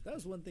damn, dude. That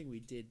was one thing we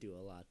did do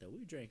a lot, though.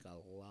 We drank a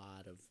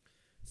lot of,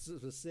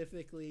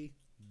 specifically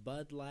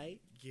Bud Light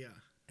Yeah.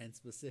 and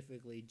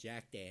specifically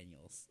Jack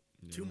Daniels.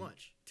 Yeah. Too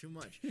much.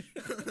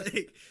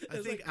 Like, I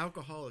It's think like-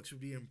 alcoholics would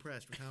be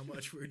impressed with how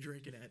much we were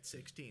drinking at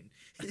 16.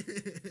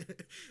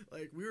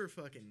 Like, we were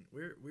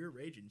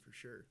raging for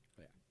sure.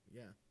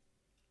 Yeah.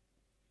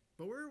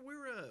 But we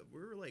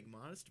were like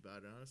modest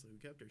about it, honestly. We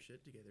kept our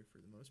shit together for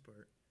the most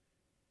part.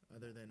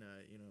 Other than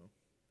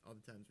all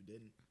the times we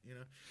didn't,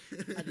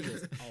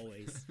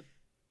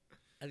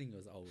 I think it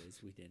was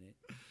always we didn't.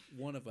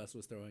 One of us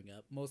was throwing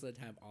up. Most of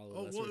the time, all of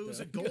Oh, us well, were it was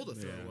a throwing goal up.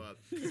 to throw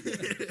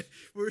Yeah. up.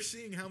 We were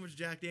seeing how much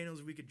Jack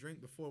Daniels we could drink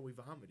before we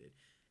vomited.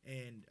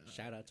 And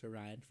Shout out to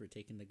Ryan for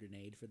taking the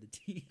grenade for the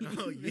team.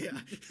 oh, yeah.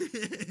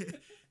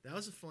 That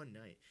was a fun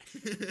night.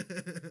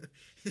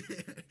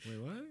 Wait,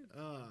 what?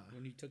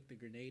 When you took the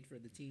grenade for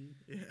the team.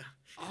 Yeah.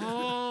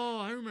 Oh,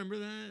 I remember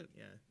that.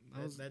 Yeah.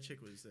 I was- That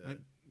chick was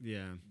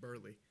Yeah,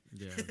 burly.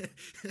 yeah.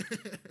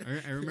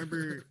 I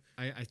remember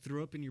I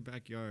threw up in your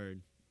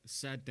backyard,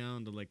 sat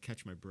down to like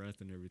catch my breath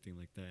and everything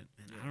like that.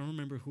 And I don't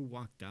remember who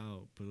walked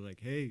out, but like,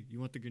 hey, you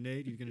want the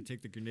grenade? You're gonna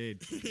take the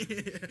grenade.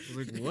 I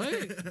was like,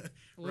 what?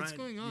 What's Ryan,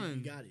 going You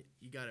on? got it.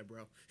 You got it,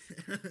 bro.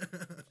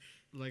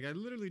 Like, I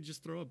literally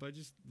just throw up. I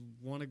just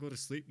want to go to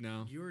sleep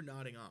now. You were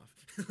nodding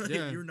off.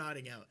 Yeah. You were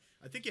nodding out.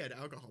 I think you had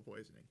alcohol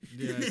poisoning.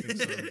 Yeah, I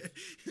think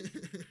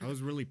so. I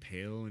was really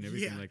pale and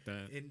everything Yeah. like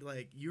that. And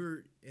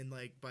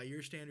like by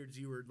your standards,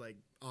 you were like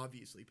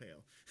obviously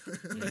pale.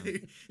 Yeah.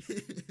 Like,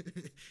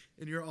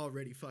 and you're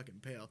already fucking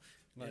pale.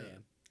 Oh, yeah.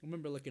 I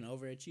remember looking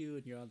over at you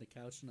and you're on the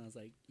couch and I was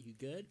like, you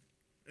good?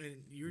 And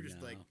you were just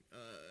No. like,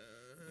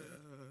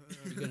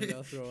 You gonna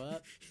go throw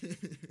up?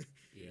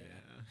 Yeah.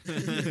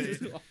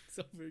 Just walks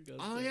over and goes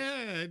Oh throw up.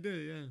 yeah, I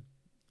did. Yeah.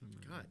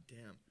 God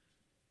damn.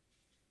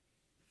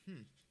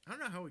 I don't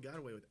know how we got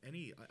away with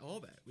all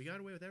that. We got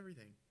away with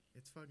everything.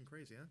 It's fucking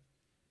crazy, huh?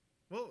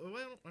 Well,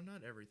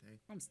 not everything.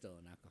 I'm still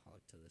an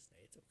alcoholic to this day.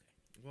 It's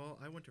okay. Well,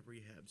 I went to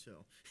rehab,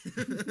 so.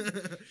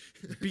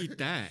 Beat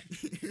that.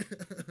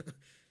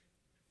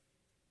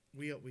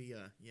 We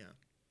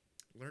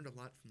learned a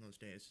lot from those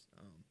days.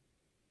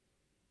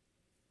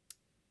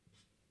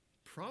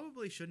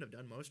 Probably shouldn't have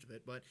done most of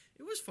it, but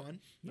it was fun.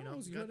 No, it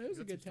was good. It was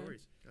a good time.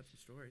 Got some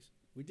stories.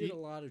 We did a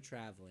lot of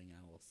traveling,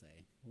 I will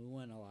say. We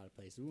went a lot of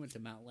places. We went to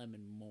Mount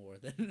Lemon more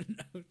than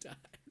no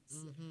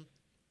times. Mm-hmm.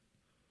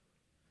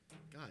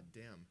 God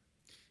damn.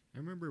 I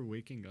remember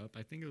waking up.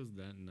 I think it was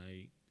that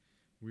night.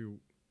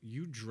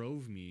 You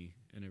drove me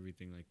and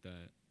everything like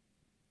that,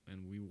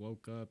 and we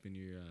woke up and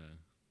your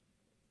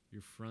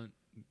front,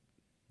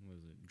 what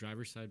was it,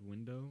 driver's side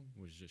window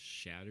was just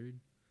shattered.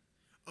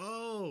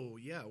 Oh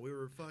yeah, we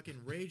were fucking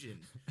raging,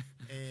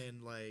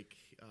 and like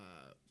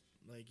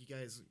you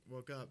guys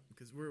woke up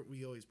because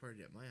we always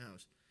partied at my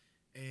house,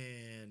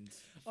 and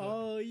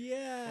Oh,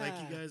 yeah.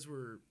 like you guys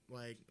were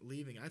like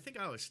leaving. I think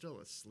I was still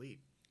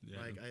asleep. Yeah.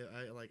 Like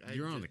I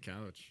you were on ju- the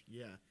couch.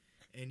 Yeah.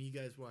 And you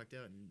guys walked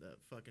out, and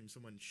fucking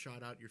someone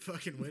shot out your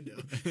fucking window.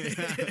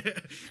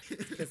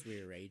 Because we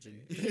were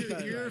raging.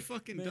 You're a Like,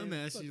 fucking man,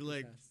 dumbass. fuck You're this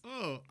like, house.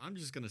 oh, I'm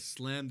just gonna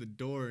slam the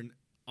door, and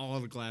all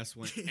the glass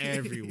went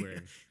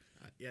everywhere.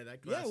 Yeah, that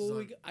Yeah, glass. well,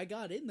 is I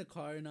got in the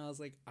car and I was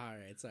like, all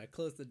right. So I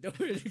closed the door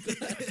and the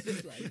glass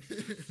was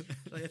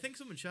like, like I think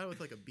someone shot it with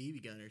like a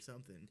BB gun or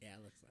something. yeah,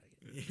 it looks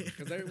like it.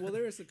 Because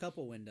there was a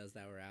couple windows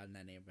that were out in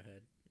that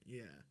neighborhood.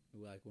 Yeah.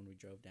 Like when we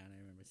drove down, I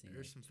remember seeing.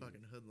 There's some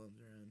fucking hoodlums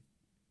around.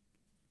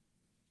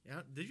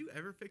 Yeah. Did you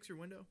ever fix your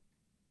window?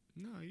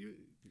 No, you.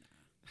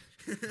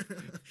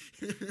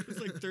 It was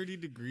like 30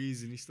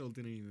 degrees and he still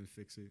didn't even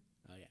fix it.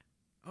 Oh yeah.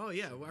 Oh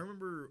yeah, well, I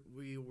remember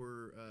we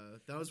were.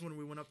 That was when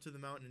we went up to the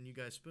mountain and you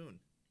guys spooned.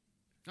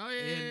 Oh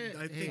yeah, And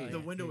I think the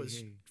window was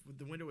hey.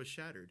 the window was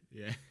shattered.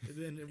 Yeah. And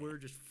then we were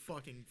just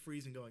fucking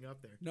freezing going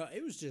up there. No,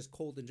 it was just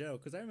cold in general.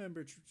 Because I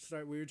remember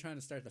we were trying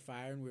to start the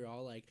fire and we were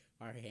all like,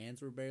 our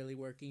hands were barely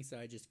working. So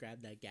I just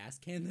grabbed that gas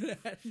can that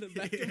I had in the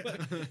back of my.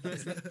 I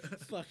was like,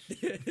 fuck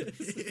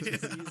this.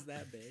 Just use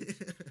that bitch.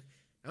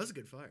 That was a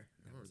good fire.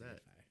 I remember was a that.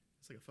 good fire.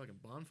 It's like a fucking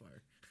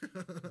bonfire.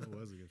 That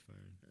was a good fire.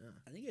 Yeah.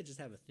 I think I just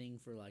have a thing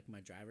for like my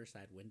driver's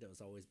side windows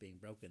always being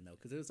broken though,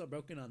 because it was all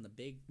broken on the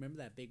big. Remember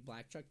that big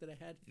black truck that I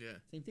had? Yeah.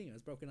 Same thing. It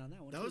was broken on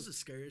that one. That too. was the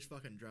scariest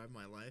fucking drive of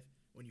my life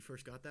when you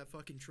first got that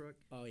fucking truck.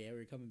 Oh yeah, we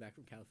were coming back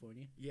from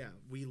California. Yeah,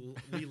 we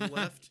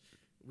left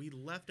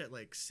at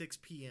like 6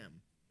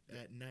 p.m.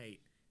 at night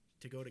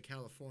to go to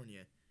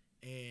California,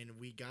 and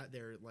we got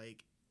there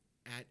like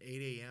at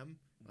 8 a.m.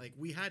 Like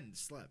we hadn't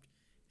slept,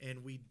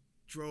 and we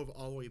drove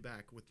all the way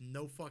back with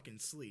no fucking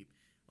sleep.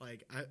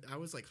 Like I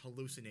was like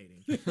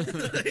hallucinating.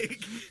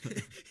 Like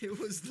it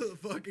was the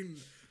fucking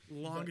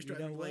longest But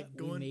you drive. know Like what?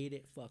 going, We made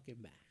it fucking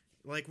back.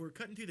 like we're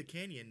cutting through the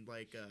canyon,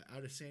 like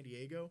out of San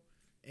Diego,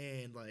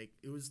 and like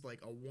it was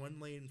like a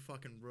 1-lane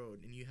fucking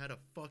road, and you had a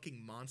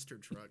fucking monster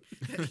truck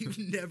that you've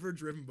never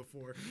driven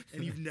before,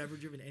 and you've never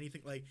driven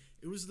anything. Like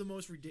it was the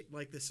most ridiculous.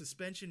 Like the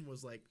suspension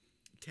was like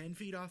 10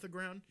 feet off the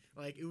ground.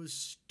 Like it was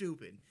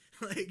stupid.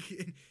 Like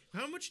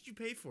how much did you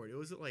pay for it?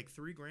 Was it like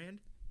 $3,000,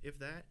 if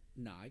that?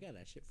 No, I got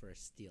that shit for a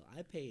steal.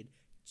 I paid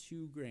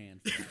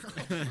 $2,000 for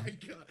that. Oh my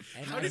god!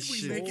 And How I did we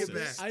sold make it it.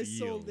 back? I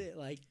sold Steal. it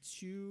like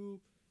 2.5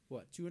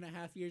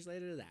 years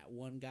later. That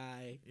one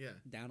guy Yeah.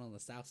 down on the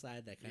south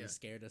side that kind Yeah. of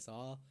scared us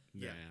all.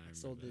 Yeah, Yeah. I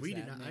Sold remember this- We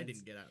did that not. I man's-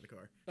 didn't get out of the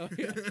car. Oh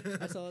yeah,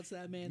 I sold it to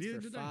that man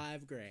Neither for did I.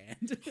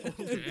 $5,000.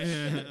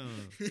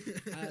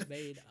 that. I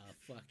made a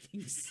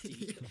fucking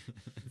steal.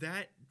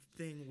 That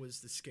thing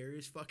was the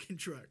scariest fucking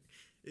truck.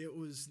 It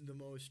was the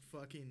most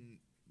fucking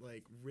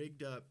like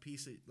rigged up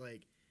piece of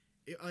like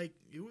it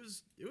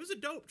was a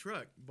dope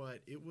truck, but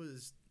it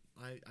was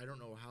I don't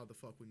know how the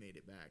fuck we made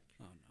it back.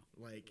 Oh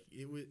no. Like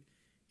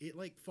it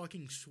like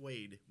fucking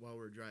swayed while we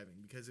were driving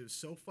because it was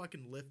so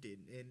fucking lifted,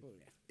 and Oh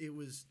yeah. it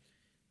was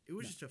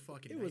No, just a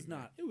fucking It was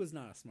nightmare. not. It was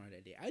not a smart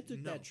idea. I took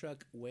No. that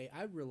truck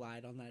I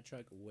relied on that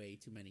truck way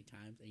too many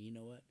times, and you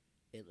know what?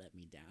 It let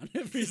me down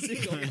every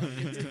single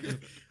time.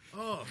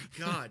 Oh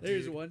god,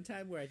 There's dude. one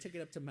time where I took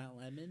it up to Mount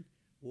Lemon,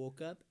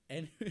 woke up,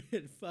 and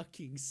it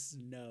fucking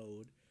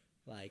snowed.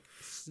 Like,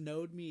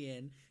 snowed me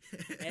in.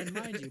 And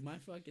mind you, my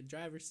fucking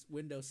driver's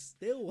window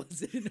still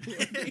wasn't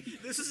working.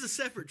 This is a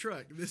separate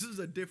truck. This is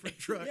a different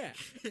truck. Yeah.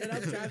 And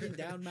I'm driving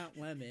down Mount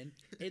Lemon.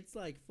 It's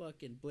like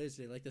fucking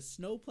blizzard. Like, the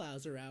snow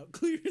plows are out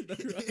clearing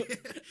the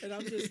road. And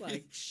I'm just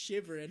like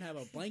shivering, have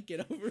a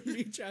blanket over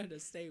me trying to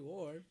stay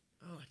warm.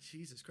 Oh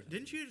Jesus Christ!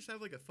 Didn't you just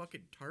have like a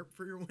fucking tarp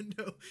for your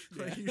window?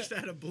 Like Yeah. you just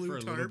had a blue For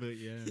a tarp. little bit,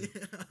 yeah.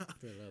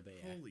 For a little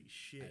bit, yeah. Holy I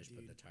shit, just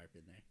dude! put the tarp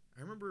in there.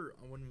 I remember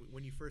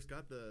when you first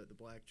got the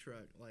black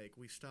truck, like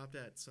we stopped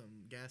at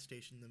some gas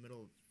station in the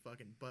middle of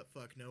fucking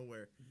buttfuck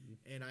nowhere,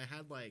 and I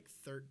had like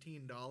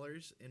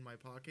 $13 in my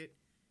pocket,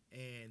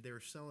 and they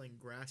were selling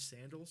grass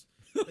sandals.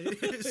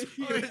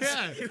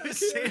 It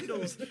was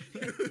sandals.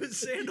 It was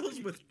sandals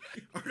with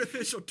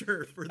artificial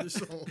turf for the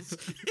soles.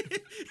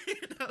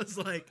 And I was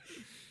like,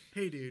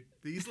 hey dude,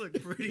 these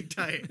look pretty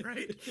tight,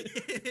 right?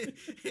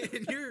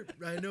 And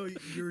I know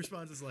your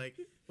response is like,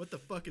 what the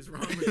fuck is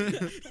wrong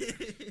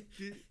with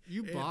you?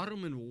 You And- bought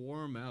them and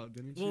wore them out,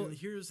 didn't you? Well,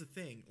 here's the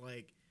thing,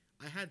 like,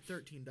 I had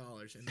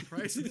 $13, and the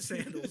price of the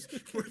sandals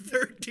were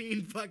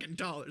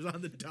 $13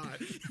 on the dot.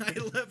 I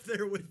left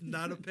there with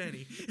not a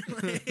penny.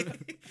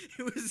 Like,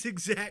 it was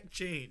exact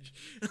change.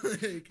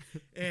 Like,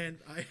 and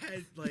I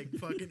had like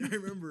fucking. I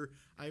remember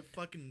I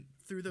fucking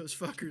threw those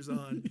fuckers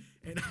on,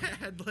 and I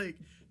had like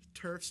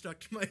turf stuck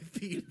to my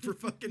feet for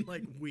fucking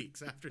like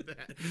weeks after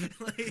that.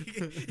 Like,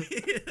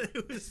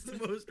 it was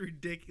the most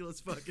ridiculous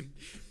fucking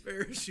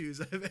pair of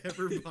shoes I've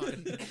ever bought.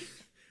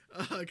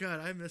 Oh god,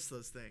 I miss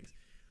those things.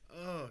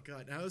 Oh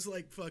god, and I was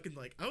like fucking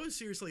like I was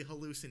seriously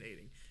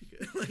hallucinating.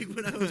 Like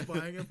when I was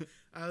buying them,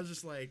 I was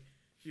just like,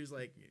 she was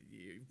like,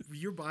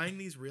 "You're buying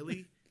these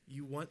really?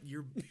 You want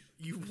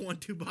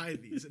to buy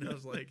these?" And I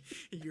was like,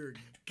 "You're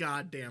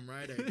goddamn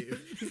right, I do."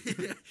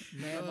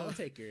 Man, I'll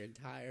take your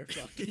entire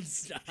fucking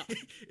stuff.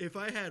 If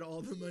I had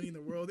all the money in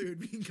the world, it would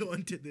be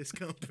going to this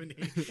company.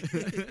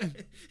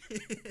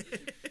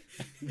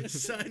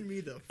 Sign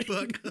me the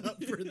fuck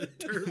up for the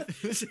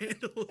turf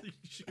sandal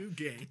shoe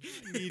gang.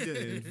 need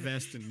to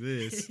invest in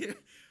this.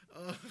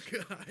 Oh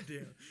god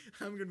damn!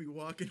 I'm gonna be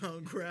walking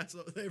on grass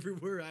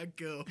everywhere I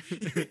go.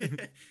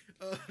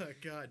 Oh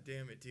god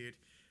damn it, dude!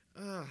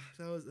 That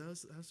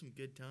was some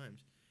good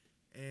times.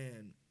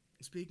 And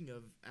speaking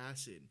of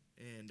acid,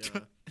 and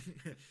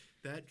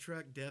that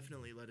truck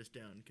definitely let us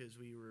down because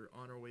we were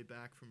on our way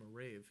back from a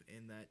rave,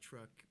 and that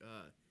truck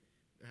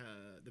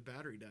the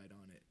battery died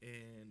on it,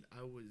 and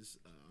I was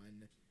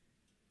on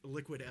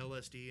liquid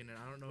LSD, and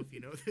I don't know if you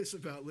know this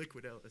about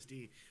liquid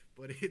LSD,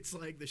 but it's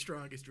like the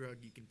strongest drug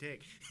you can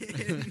take.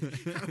 And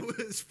I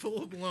was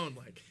full blown,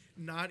 like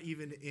not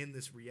even in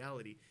this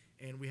reality.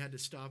 And we had to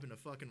stop in a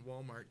fucking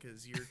Walmart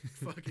because your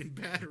fucking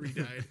battery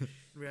died.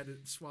 And we had to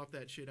swap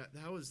that shit out.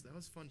 That was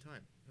a fun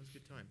time. That was a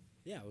good time.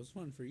 Yeah, it was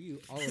fun for you.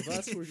 All of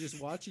us were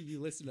just watching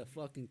you listen to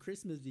fucking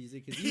Christmas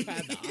music because you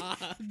had the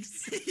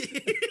Ox.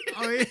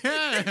 Oh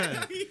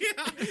yeah.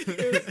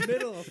 It was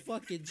middle of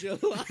fucking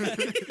July.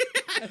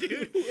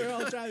 Dude. We're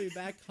all driving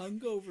back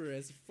hungover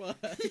as fuck.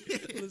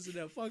 Listen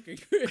to fucking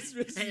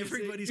Christmas music.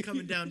 Everybody's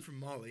coming down from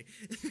Molly.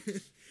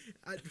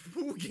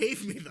 Who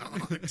gave me the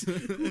Ox?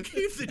 Who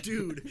gave the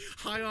dude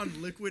high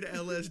on liquid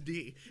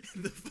LSD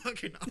the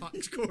fucking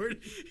Ox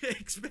cord,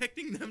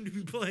 expecting them to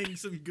be playing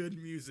some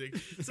good music,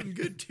 some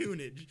good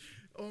tunage?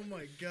 Oh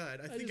my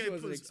god! I think I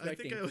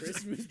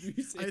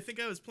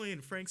was playing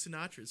Frank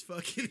Sinatra's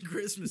fucking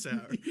Christmas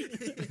Hour.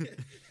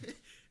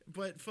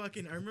 But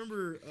fucking, I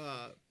remember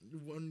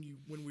when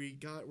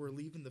we're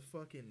leaving the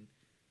fucking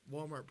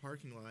Walmart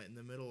parking lot in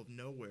the middle of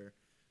nowhere.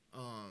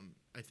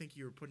 I think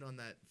you were putting on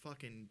that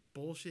fucking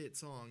bullshit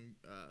song,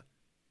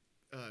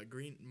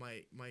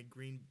 my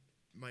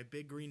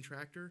big green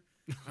tractor.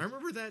 I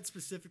remember that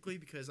specifically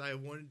because I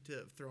wanted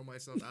to throw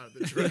myself out of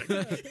the truck.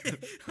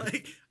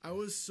 Like, I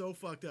was so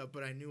fucked up,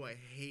 but I knew I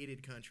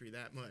hated country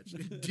that much.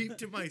 Deep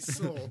to my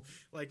soul,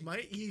 like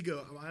my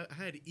ego, I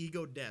had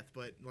ego death,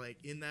 but like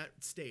in that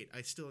state,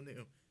 I still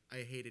knew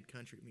I hated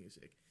country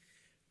music.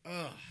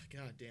 Oh,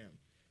 god damn.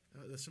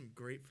 That's some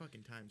great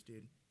fucking times,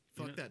 dude.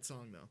 Fuck that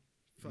song, though.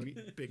 Fuck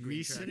big green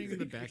Me tractor. sitting in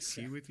the back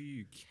seat with you,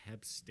 you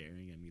kept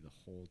staring at me the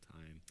whole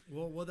time.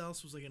 Well, what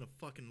else was I gonna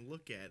fucking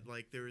look at?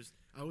 Like,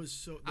 I was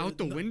so out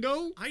the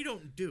window.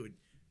 Dude,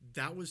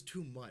 that was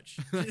too much.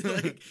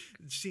 Like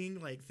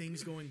seeing like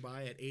things going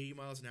by at 80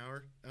 miles an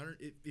hour.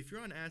 If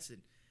you're on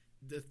acid,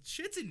 the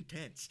shit's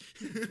intense.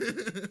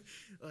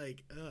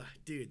 Like,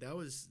 dude, that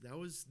was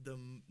the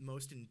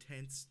most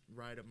intense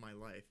ride of my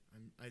life.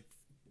 I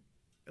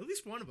at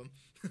least one of them.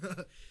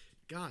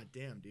 God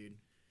damn, dude.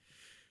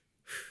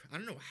 I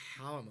don't know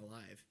how I'm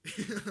alive.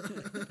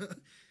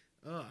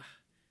 Ugh.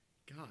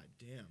 God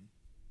damn.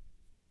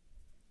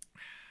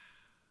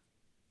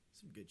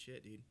 Some good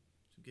shit, dude.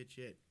 Some good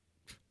shit.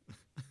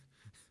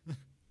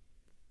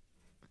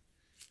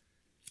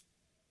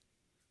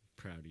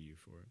 Proud of you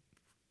for it.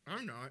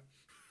 I'm not.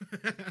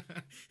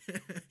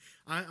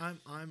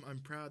 I'm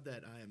proud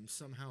that I am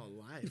somehow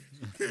alive.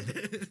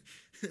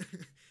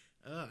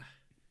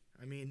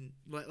 I mean,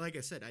 like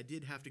I said, I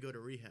did have to go to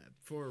rehab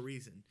for a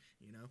reason,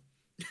 you know.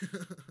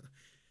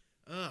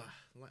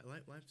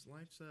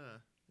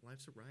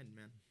 Life's a ride,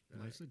 man.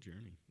 Life's a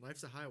journey.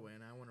 Life's a highway,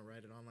 and I want to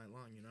ride it all night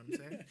long. You know what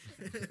I'm saying?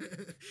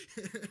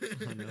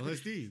 On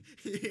LSD.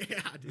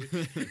 Yeah,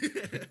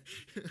 dude.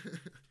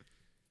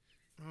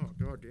 Oh,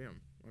 god damn.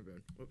 My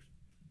bad. Whoops.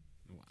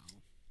 Wow.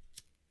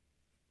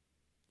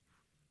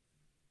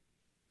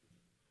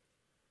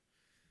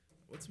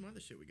 What's some other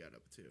shit we got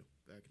up to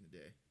back in the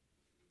day?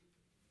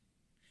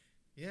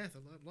 Yeah, it's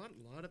a lot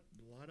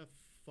of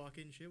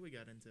fucking shit we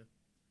got into.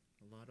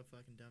 A lot of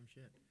fucking dumb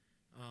shit.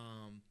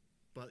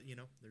 But you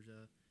know, there's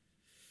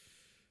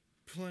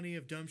plenty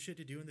of dumb shit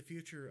to do in the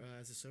future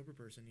as a sober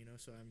person. You know,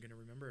 so I'm gonna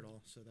remember it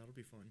all. So that'll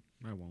be fun.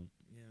 I won't.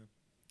 Yeah.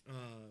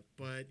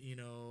 But you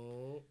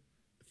know,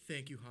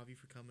 thank you, Javi,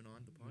 for coming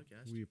on the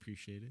podcast. We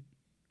appreciate it.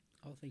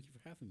 Oh, thank you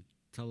for having me.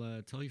 Tell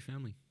your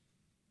family.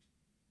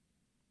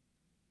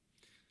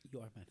 You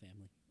are my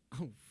family.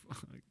 Oh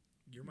fuck.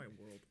 You're my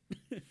world.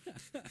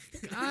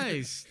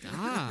 Guys,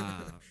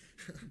 stop.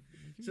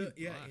 So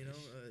yeah, you know,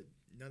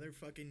 another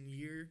fucking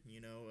year.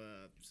 You know,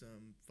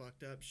 some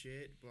fucked up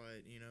shit,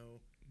 but you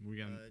know, we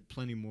got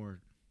plenty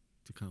more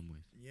to come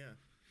with. Yeah,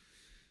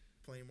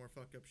 plenty more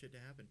fucked up shit to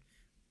happen.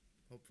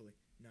 Hopefully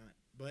not,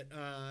 but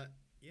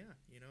yeah,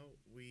 you know,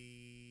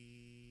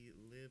 we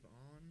live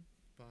on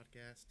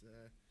podcast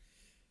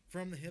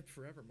from the hip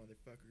forever,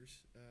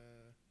 motherfuckers.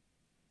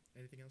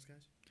 Anything else,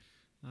 guys?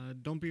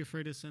 Don't be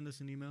afraid to send us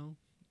an email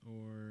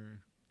or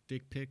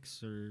dick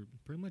pics or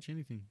pretty much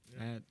anything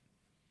at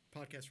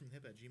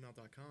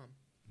podcastfromthehip@gmail.com.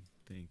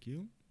 Thank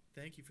you.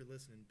 Thank you for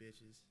listening,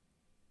 bitches.